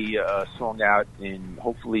a song out in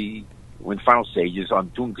hopefully in final stages. I'm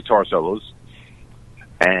doing guitar solos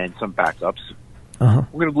and some backups. Uh-huh.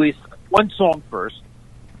 We're going to release one song first.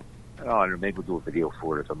 I don't know, maybe we'll do a video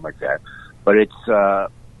for it or something like that. But it's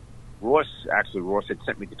Ross had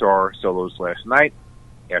sent me guitar solos last night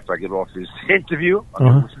after I get off this interview. I'm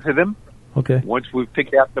going to listen to them. Okay. Once we've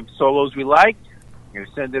picked out the solos we like, I'm going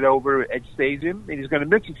to send it over to Ed Stasium, and he's going to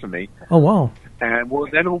mix it for me. Oh, wow. And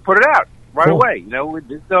then we'll put it out right away.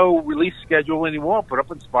 There's no release schedule anymore. I'll put it up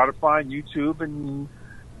on Spotify and YouTube and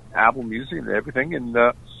Apple Music and everything. And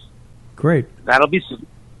great. That'll be soon.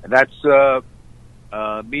 And that's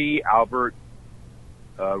me, Albert,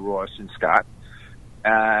 Ross, and Scott.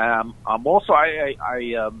 I'm also I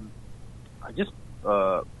just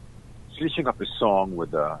finishing up a song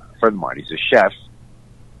with a friend of mine. He's a chef.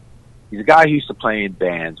 He's a guy who used to play in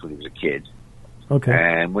bands when he was a kid. Okay.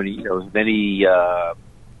 And when he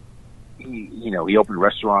opened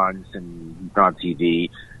restaurants and he's on TV.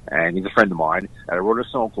 And he's a friend of mine. And I wrote a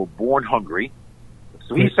song called "Born Hungry."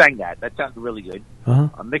 So he sang that. That sounded really good. Uh-huh.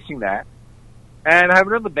 I'm mixing that. And I have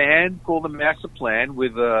another band called The Master Plan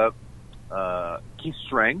with Keith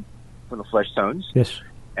Strang from the Flesh Tones. Yes.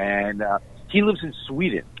 And he lives in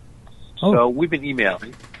Sweden. Oh. So we've been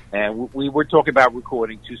emailing. And we were talking about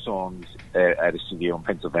recording 2 songs at a studio in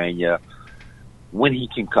Pennsylvania when he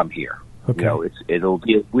can come here. Okay. It'll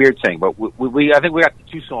be a weird thing. But I think we got the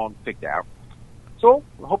 2 songs picked out. So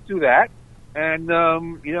I hope to do that. And, I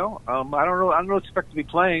don't know. I don't expect to be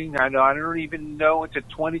playing. I don't even know it's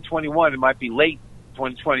 2021. It might be late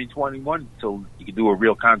 2021 until you can do a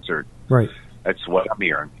real concert. Right. That's what I'm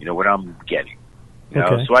hearing, what I'm getting.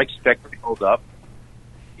 Okay. So I expect to hold up,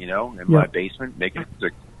 in my basement, making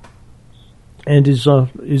music. And is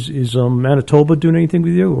Manitoba doing anything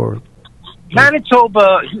with you, or?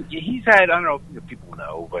 Manitoba, he's had, I don't know if people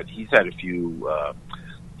know, but he's had a few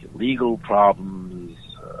legal problems,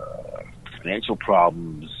 financial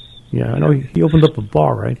problems. Yeah, I know he opened up a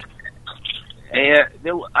bar, right? And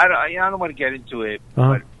I don't want to get into it,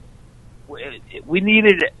 but we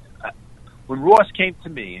needed, when Ross came to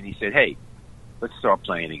me and he said, hey, let's start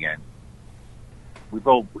playing again. We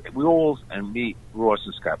all, and me, Ross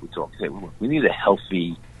and Scott, we talked, said, we need a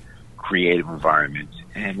healthy, creative environment,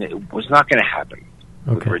 and it was not going to happen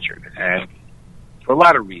with Richard, and for a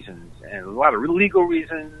lot of reasons, and a lot of legal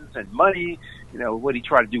reasons, and money. What he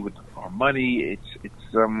tried to do with our money.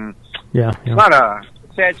 It's not a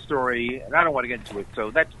sad story, and I don't want to get into it. So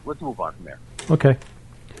let's move on from there. Okay.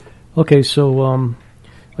 So, are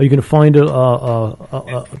you going to find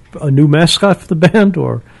a new mascot for the band,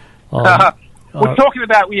 or we're talking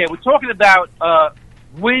about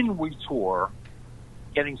when we tour,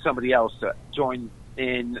 getting somebody else to join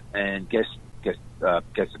in and guest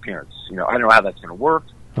appearance. I don't know how that's going to work.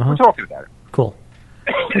 We're talking about it. Cool.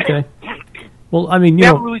 Okay. Well, I mean, we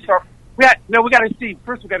got to see.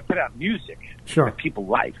 First, we got to put out music that people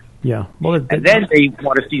like. Yeah. Well, and then they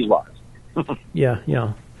want to see live.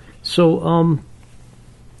 Yeah. So,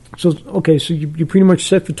 okay. So you're pretty much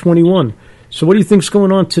set for 21. So, what do you think's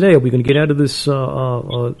going on today? Are we going to get out of this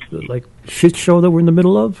like shit show that we're in the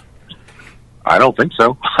middle of? I don't think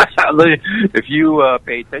so. If you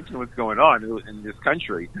pay attention to what's going on in this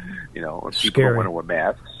country, people don't want to wear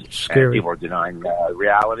masks, and people are denying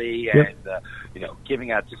reality, and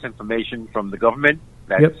giving out disinformation from the government.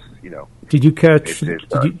 That's Did you catch?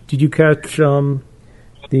 Did you catch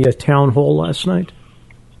the town hall last night?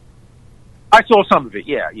 I saw some of it.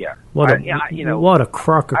 Yeah. What a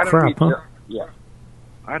crock of crap, huh?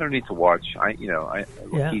 I don't need to watch.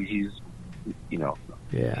 He's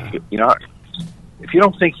if you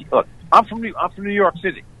don't think, look, I'm from New York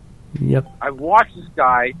City. Yep. I've watched this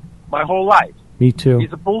guy my whole life. Me too.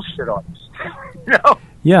 He's a bullshit artist.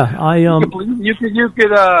 Yeah, I You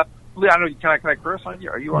could. I don't know. Can I curse on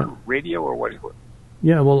you? Are you on radio or what?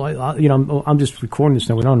 Yeah. Well, I'm just recording this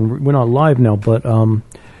now. We're not live now, but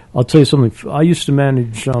I'll tell you something. I used to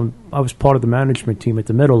manage. I was part of the management team at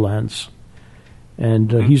the Meadowlands,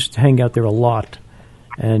 and he used to hang out there a lot,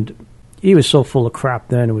 and he was so full of crap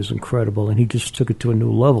then, it was incredible, and he just took it to a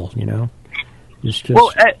new level, It's just...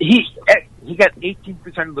 Well, he got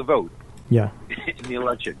 18% of the vote in the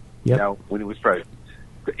election, when he was president,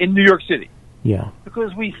 in New York City. Yeah.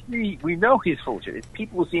 Because we know he's full of shit. It's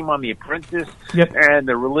people who see him on The Apprentice and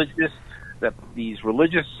these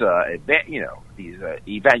religious, these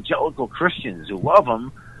evangelical Christians who love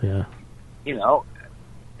him. Yeah.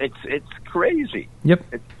 It's crazy. Yep.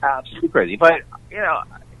 It's absolutely crazy. But,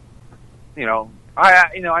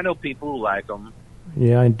 I know people who like them.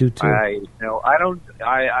 Yeah, I do too. I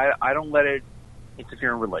don't let it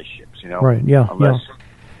interfere in relationships. Right? Yeah. Unless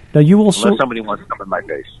somebody wants to come in my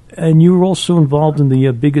face. And you were also involved in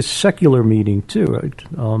the biggest secular meeting too, right?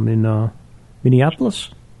 In Minneapolis.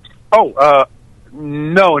 Oh,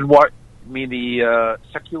 no. And what? You mean the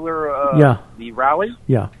secular? The rally?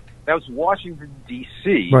 Yeah. That was Washington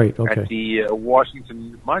D.C. Right. Okay. At the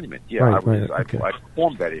Washington Monument. Yeah. Right, I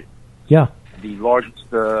performed at it. Yeah. The largest,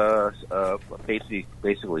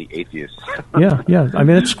 basically atheist. Yeah. I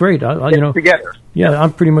mean, it's great. Together. Yeah,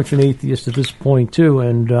 I'm pretty much an atheist at this point too.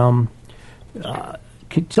 And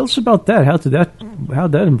tell us about that. How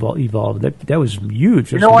that evolve? That was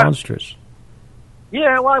huge. That's monstrous.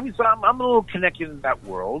 Yeah, well, I'm a little connected in that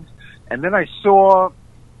world, and then I saw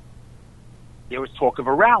there was talk of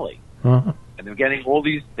a rally, and they were getting all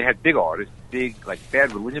these. They had big artists, like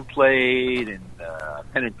Bad Religion played, and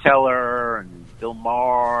Penn and Teller, and Bill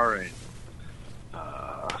Maher, and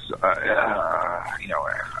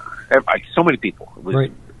so many people. It was,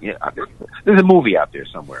 right. Yeah, there's a movie out there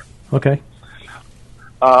somewhere. Okay.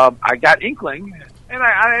 I got inkling, and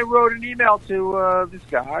I wrote an email to this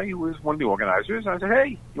guy who was one of the organizers. I said,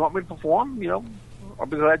 "Hey, you want me to perform? I'll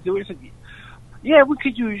be glad to do it." He said, "Yeah, we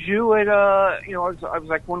could use you." And I was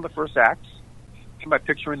like one of the first acts. My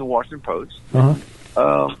picture in the Washington Post. I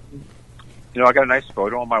got a nice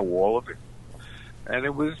photo on my wall of it, and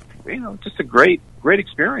it was just a great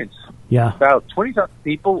experience. Yeah, about 20,000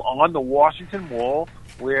 people on the Washington Wall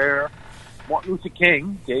where Martin Luther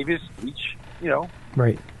King gave his speech.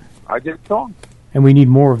 Right. I did a song. And we need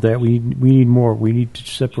more of that. We need more. We need to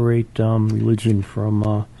separate religion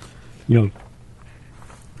from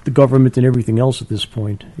the government and everything else at this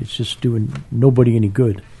point. It's just doing nobody any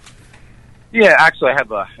good. Yeah, actually, I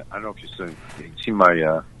have I don't know if you've seen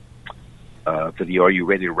my video. Are you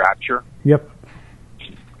ready to rapture? Yep.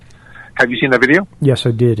 Have you seen that video? Yes,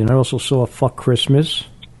 I did, and I also saw Fuck Christmas.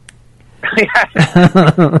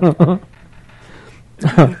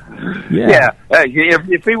 Yeah.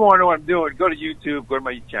 If people want to know what I'm doing, go to YouTube, go to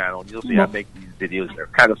my channel, and you'll see I make these videos. They're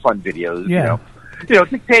kind of fun videos. Yeah.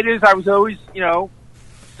 Dictators. I was always,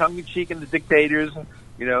 tongue in cheek in the Dictators.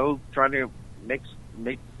 Trying to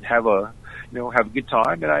have a good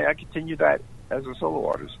time, and I continue that as a solo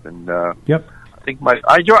artist. And yep. I think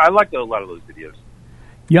I like a lot of those videos.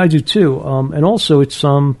 Yeah, I do too. And also, it's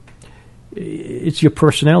your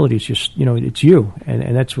personality. It's just it's you,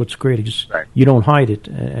 and that's what's great. You don't hide it,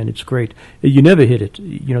 and it's great. You never hid it.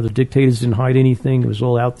 The Dictators didn't hide anything. It was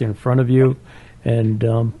all out there in front of you, and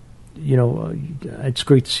it's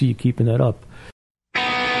great to see you keeping that up.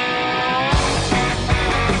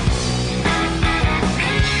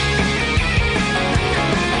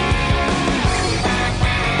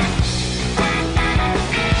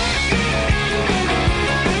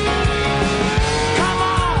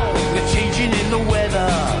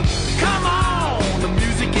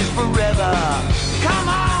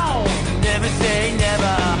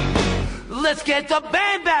 Let's get the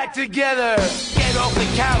band back together. Get off the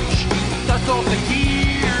couch, dust off the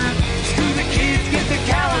gear. Screw the kids, get the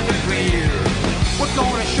calendar clear. We're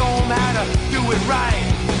gonna show them how to do it right.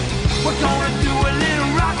 We're gonna do a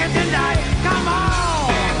little rockin' tonight. Come on!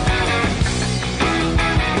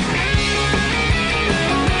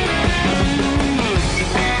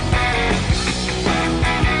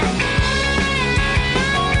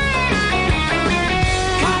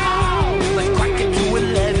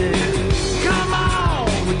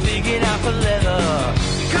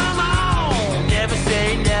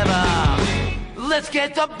 Let's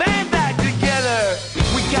get the band back together.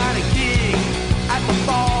 We got a gig at the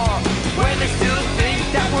bar where they still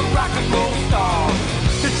think that we're rock and roll stars.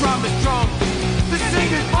 The drum is drunk, the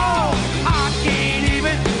singer's bald. I can't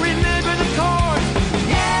even remember the chords.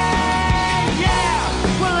 Yeah,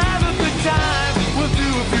 we'll have a good time. We'll do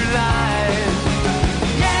a few lines.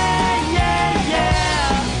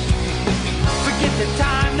 Yeah. Forget the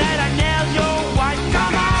time that I nailed your wife.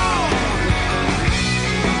 Come on.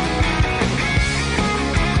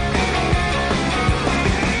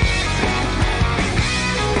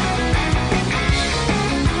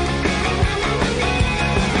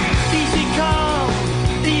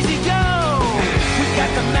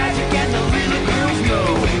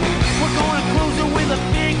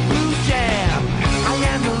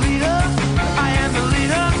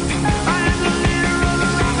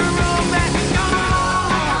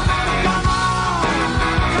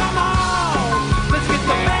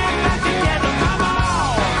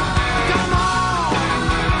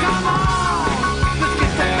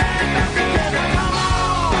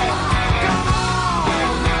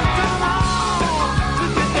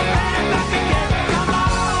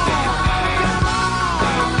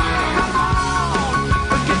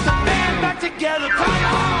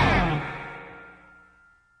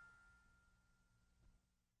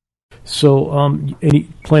 So,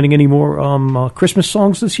 planning any more Christmas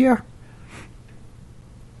songs this year?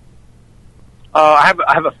 I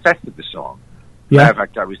have a Festivus song. Yeah. In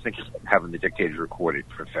fact, I was thinking of having the Dictators recorded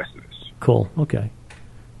for Festivus. Cool. Okay,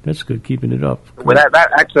 that's good. Keeping it up. Well,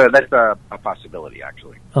 that's a possibility,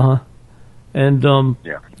 actually. And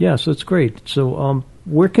yeah. So it's great. So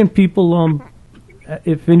where can people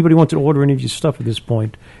if anybody wanted to order any of your stuff at this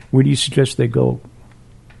point, where do you suggest they go?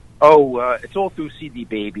 Oh, it's all through CD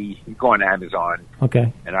Baby. You go on Amazon.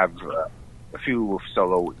 Okay. And I've a few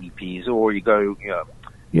solo EPs, or you go, go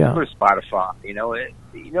to Spotify.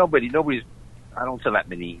 Nobody's. I don't sell that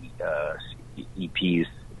many EPs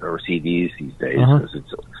or CDs these days because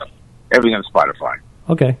it's everything on Spotify.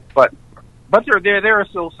 Okay. But there are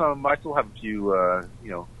still some. I still have a few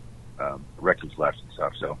records left and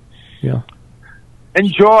stuff. So yeah.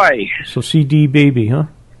 Enjoy. So CD Baby, huh?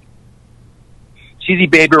 CD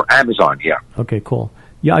Baby or Amazon, yeah. Okay, cool.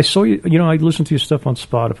 Yeah, I saw you. I listened to your stuff on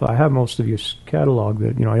Spotify. I have most of your catalog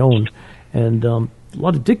that I own, and a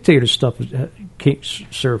lot of Dictator stuff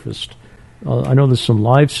surfaced. I know there's some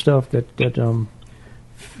live stuff that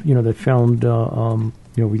found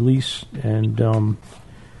release, and a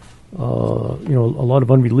lot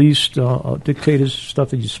of unreleased Dictators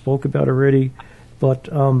stuff that you spoke about already. But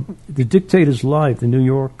the Dictators live, the New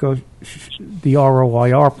York, the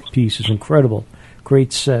ROIR piece is incredible.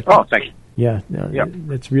 Great set. Oh, thank you. Yeah,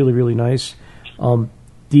 that's really, really nice.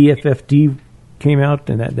 DFFD came out,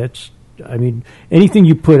 and that's, anything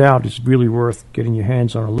you put out is really worth getting your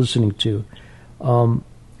hands on or listening to.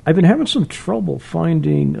 I've been having some trouble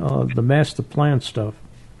finding the Master Plan stuff.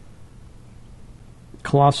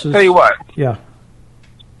 Colossus. Tell you what. Yeah.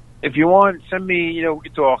 If you want, send me, we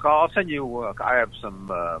can talk. I'll send you, I have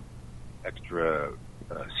some extra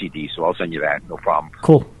CD, so I'll send you that. No problem.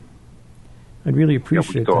 Cool. I'd really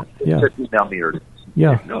appreciate that. Yeah. Just email me or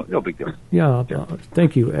no big deal. Yeah.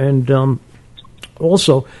 Thank you. And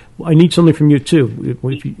also, I need something from you too.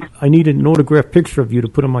 I need an autographed picture of you to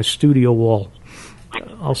put on my studio wall.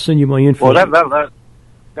 I'll send you my info. Well,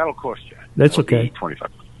 that'll cost you. That's okay. $25.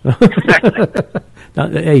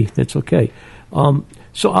 Hey, that's okay.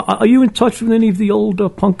 So, are you in touch with any of the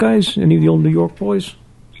old punk guys? Any of the old New York boys?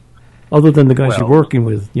 Other than the guys you're working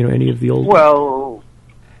with, any of the old... Well,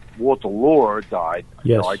 Walter Lore died.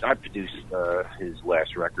 Yes. I produced his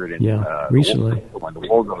last record. And, recently.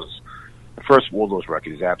 The first Waldo's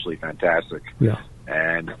record is absolutely fantastic. Yeah.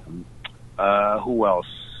 And who else?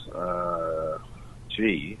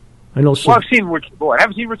 I know. I've seen Richard Lord. I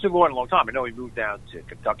haven't seen Richard Lord in a long time. I know he moved down to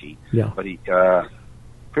Kentucky. Yeah. But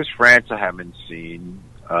Chris France I haven't seen.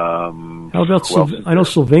 How about I know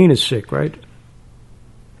Sylvain is sick, right?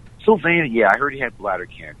 Sylvain, yeah, I heard he had bladder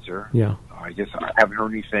cancer. Yeah. I haven't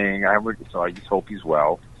heard anything. So I just hope he's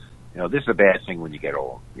well. This is a bad thing when you get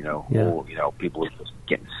old. People are just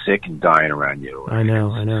getting sick and dying around you. I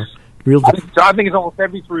know. I think it's almost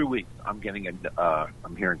every 3 weeks I'm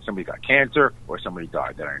I'm hearing somebody got cancer or somebody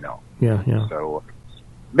died that I know. Yeah. So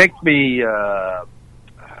makes me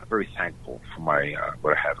very thankful for my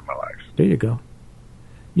what I have in my life. There you go.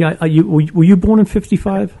 Yeah, were you born in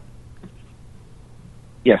 1955?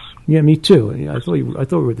 Yes. Yeah, me too. Yeah, I thought we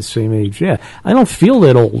were the same age. Yeah, I don't feel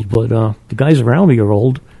that old, but the guys around me are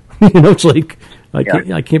old. It's like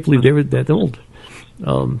I can't believe they were that old.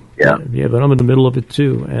 Yeah, but I'm in the middle of it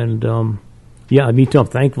too, and me too. I'm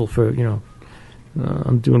thankful for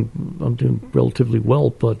I'm doing relatively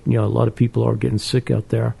well, but a lot of people are getting sick out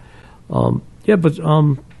there. So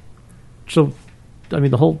I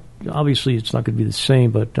mean the whole obviously it's not going to be the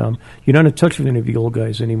same, but you're not in touch with any of the old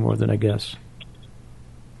guys anymore, then I guess.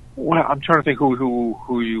 Well, I'm trying to think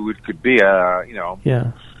who you could be. Yeah.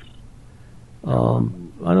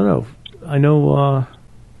 I don't know. I know.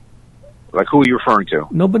 Like who are you referring to?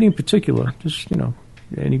 Nobody in particular. Just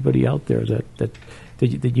anybody out there that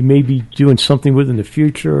you may be doing something with in the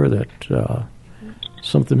future. That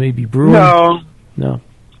something may be brewing. No.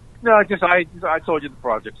 Just I told you the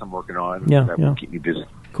projects I'm working on. That will keep me busy.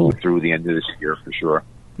 Cool. Through the end of this year for sure.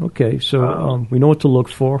 Okay, so we know what to look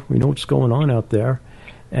for. We know what's going on out there.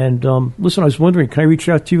 And listen, I was wondering, can I reach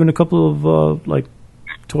out to you in a couple of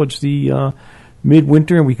towards the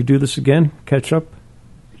midwinter, and we could do this again, catch up?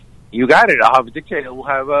 You got it. I'll have a Dictator. We'll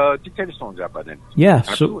have Dictator songs out by then. Yeah.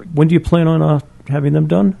 Absolutely. So when do you plan on having them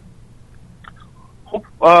done?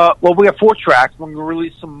 Well, we have 4 tracks. We're going to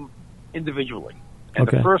release them individually. And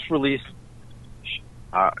Okay. the first release,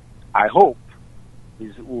 I hope,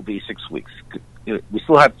 will be 6 weeks. We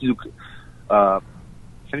still have to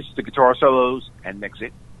finish the guitar solos and mix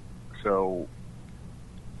it. So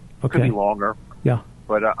it could be longer. Yeah.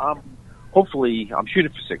 But hopefully, I'm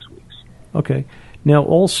shooting for 6 weeks. Okay. Now,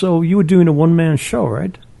 also, you were doing a one-man show,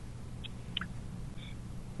 right?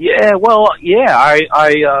 Yeah, well, yeah.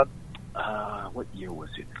 I what year was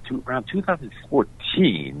it? Around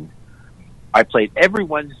 2014, I played every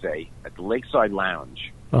Wednesday at the Lakeside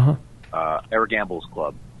Lounge, Eric Gamble's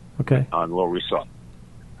club, on Lower East Side.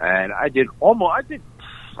 And I did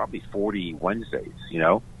probably 40 Wednesdays,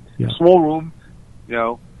 Small room,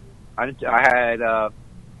 I had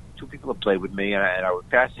 2 people that played with me, and I would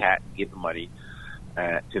pass the hat and give the money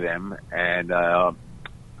to them. And I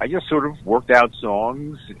just sort of worked out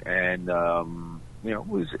songs, and, it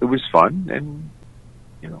was fun, and,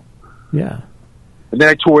 Yeah. And then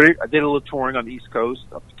I toured it. I did a little touring on the East Coast,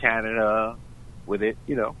 up to Canada with it,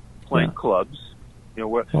 playing clubs.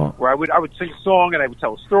 Where I would sing a song and I would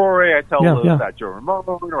tell a story. I'd tell a little about Joe Ramone,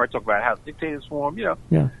 or I'd talk about how the Dictators formed,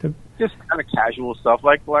 just kind of casual stuff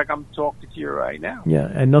like I'm talking to you right now. Yeah,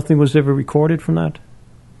 and nothing was ever recorded from that?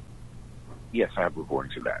 Yes, I have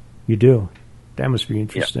recordings of that. You do? That must be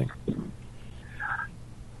interesting.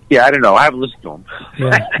 Yeah, I don't know. I haven't listened to them.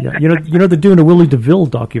 Yeah. They're doing a Willie DeVille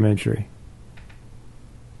documentary.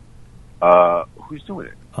 Who's doing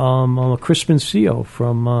it? Chris Mencia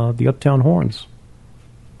from the Uptown Horns.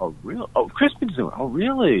 Oh, really? Oh, Chris Mencia doing it. Oh,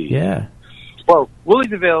 really? Yeah. Well, Willie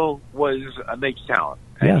DeVille was a major talent,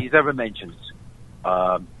 and he's ever mentioned,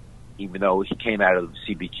 even though he came out of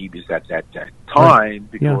the CBGBs at that time,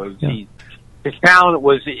 because his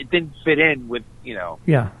talent didn't fit in with,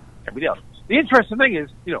 everybody else. The interesting thing is,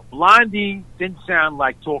 Blondie didn't sound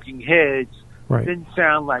like Talking Heads, didn't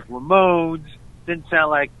sound like Ramones, didn't sound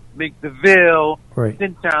like Mick DeVille,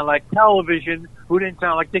 didn't sound like Television, who didn't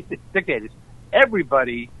sound like Dictators.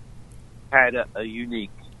 Everybody had a unique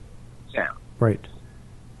sound. Right.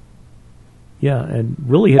 Yeah, and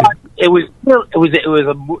really had it was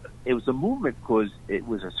a movement because it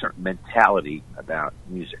was a certain mentality about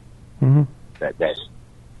music that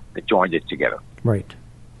joined it together. Right.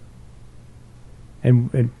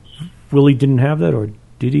 And Willie didn't have that, or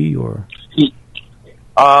did he? Or he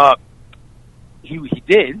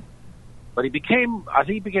did, but I think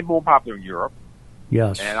he became more popular in Europe.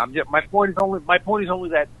 Yes. And my point is only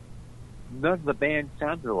that none of the bands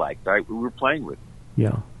sounded alike that we were playing with.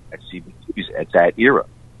 Yeah. At CBGB's at that era.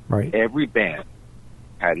 Right. Every band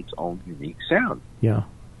had its own unique sound. Yeah.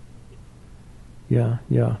 Yeah,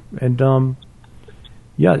 yeah. And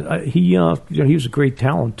he was a great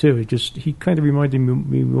talent too. He kind of reminded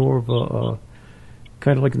me more of a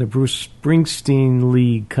kind of like in the Bruce Springsteen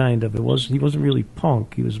league kind of. He wasn't really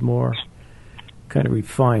punk. He was more kind of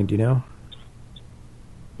refined, you know?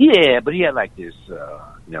 Yeah, but he had like this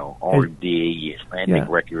R&B, Atlantic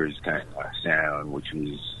Records kind of sound, which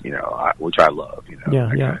was, which I love,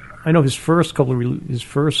 Yeah. I know his first couple of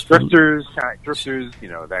Drifters,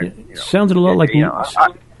 that, sounded a lot like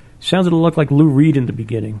sounded a lot like Lou Reed in the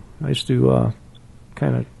beginning. I used to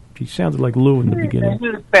he sounded like Lou in the beginning.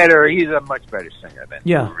 He's a much better singer than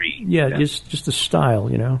Lou Reed. Yeah, just the style,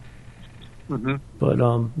 Mm-hmm. But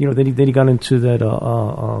then he got into that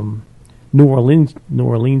New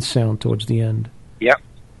Orleans sound towards the end. Yep.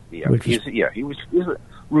 He was a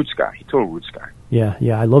roots guy. He total roots guy.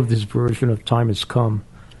 Yeah. I love this version of "Time Has Come."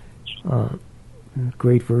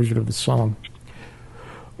 Great version of the song.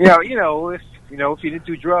 If you didn't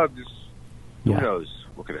do drugs, who knows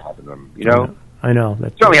what could have happened to him? I know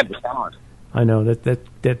that. Certainly had the talent. I know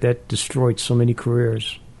that destroyed so many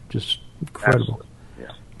careers. Just incredible. Absolutely.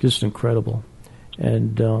 Yeah. Just incredible.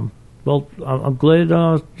 And well, I'm glad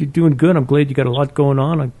you're doing good. I'm glad you got a lot going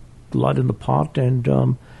on, a lot in the pot, and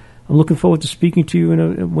I'm looking forward to speaking to you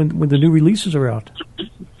when the new releases are out.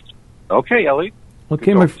 Okay, Ellie.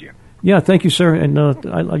 Okay, thank you, sir. And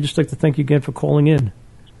I'd just like to thank you again for calling in.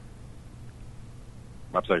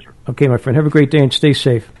 My pleasure. Okay, my friend. Have a great day and stay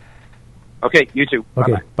safe. Okay, you too.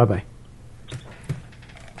 Okay, bye-bye. Bye-bye.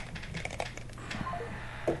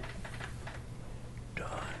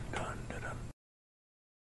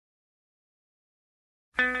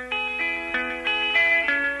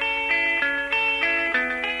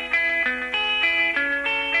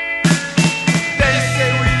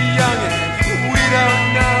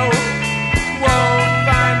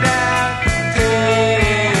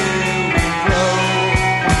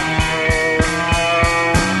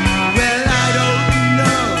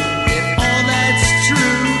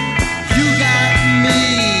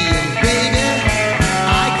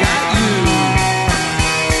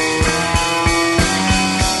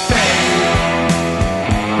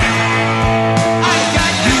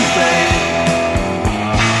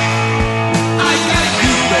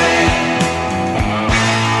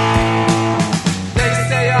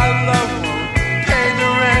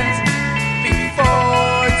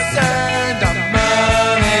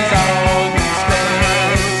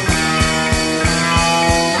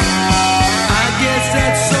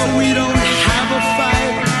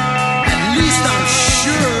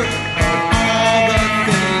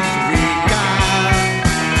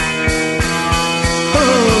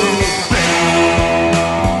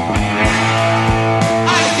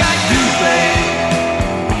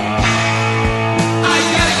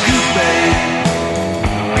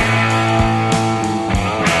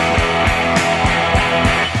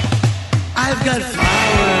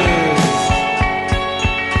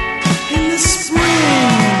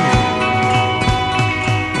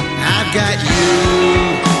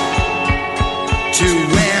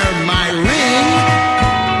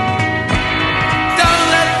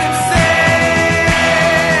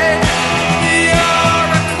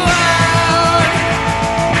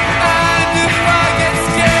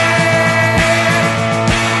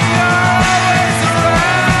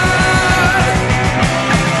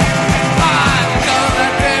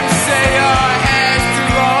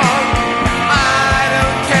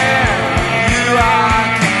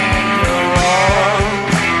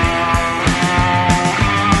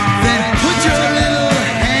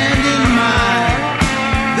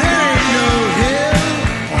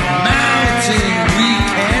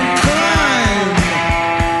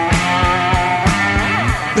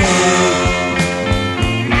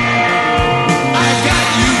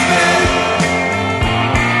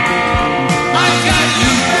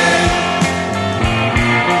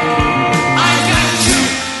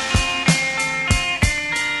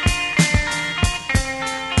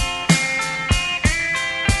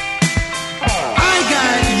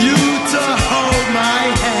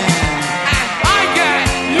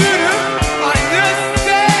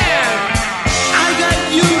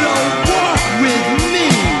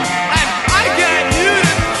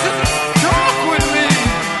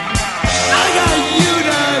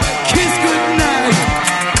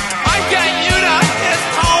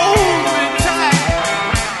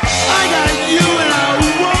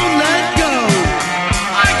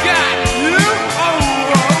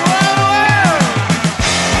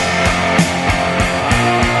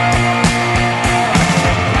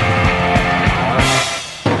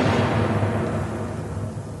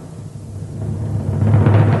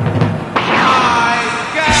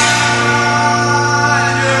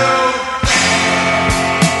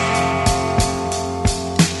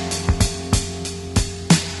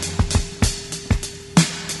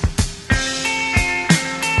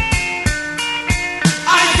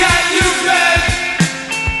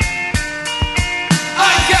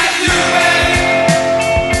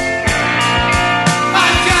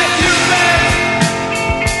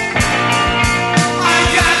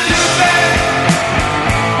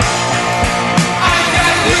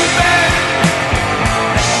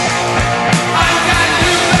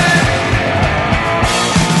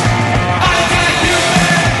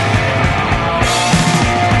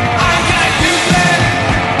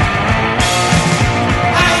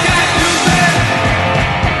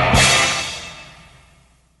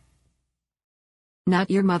 Not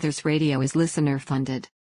Your Mother's Radio is listener funded.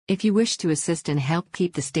 If you wish to assist and help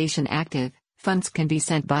keep the station active, funds can be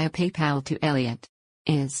sent via PayPal to Elliot.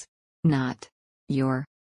 Is not your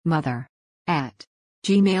mother at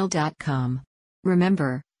gmail.com.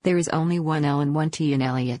 Remember, there is only one L and one T in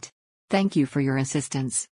Elliot. Thank you for your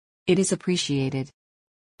assistance. It is appreciated.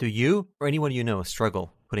 Do you or anyone you know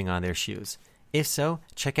struggle putting on their shoes? If so,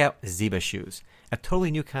 check out Zeba Shoes, a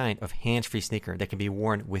totally new kind of hands-free sneaker that can be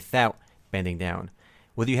worn without bending down.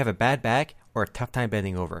 Whether you have a bad back or a tough time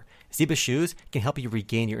bending over, Zeba Shoes can help you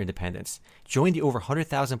regain your independence. Join the over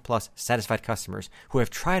 100,000 plus satisfied customers who have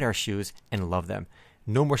tried our shoes and love them.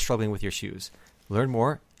 No more struggling with your shoes. Learn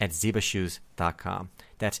more at zebashoes.com.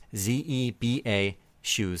 That's ZEBA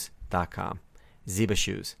shoes.com.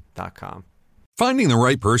 zebashoes.com. Finding the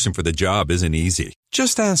right person for the job isn't easy.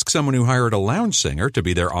 Just ask someone who hired a lounge singer to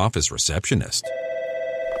be their office receptionist.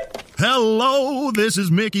 Hello, this is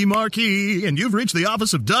Mickey Marquis, and you've reached the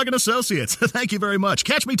office of Doug & Associates. Thank you very much.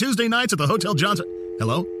 Catch me Tuesday nights at the Hotel Johnson.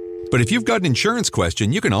 Hello? But if you've got an insurance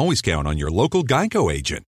question, you can always count on your local Geico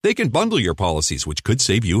agent. They can bundle your policies, which could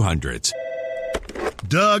save you hundreds.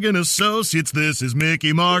 Doug & Associates, this is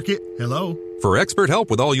Mickey Marquis. Hello? For expert help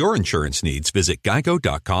with all your insurance needs, visit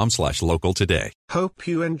geico.com/local today. Hope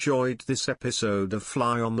you enjoyed this episode of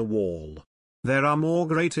Fly on the Wall. There are more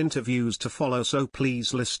great interviews to follow, so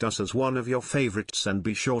please list us as one of your favorites and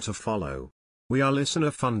be sure to follow. We are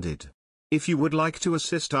listener funded. If you would like to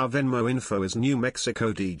assist, our Venmo info is New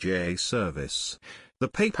Mexico DJ Service. The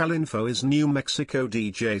PayPal info is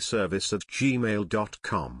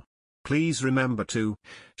newmexicodjservice@gmail.com. Please remember to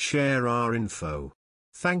share our info.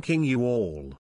 Thanking you all.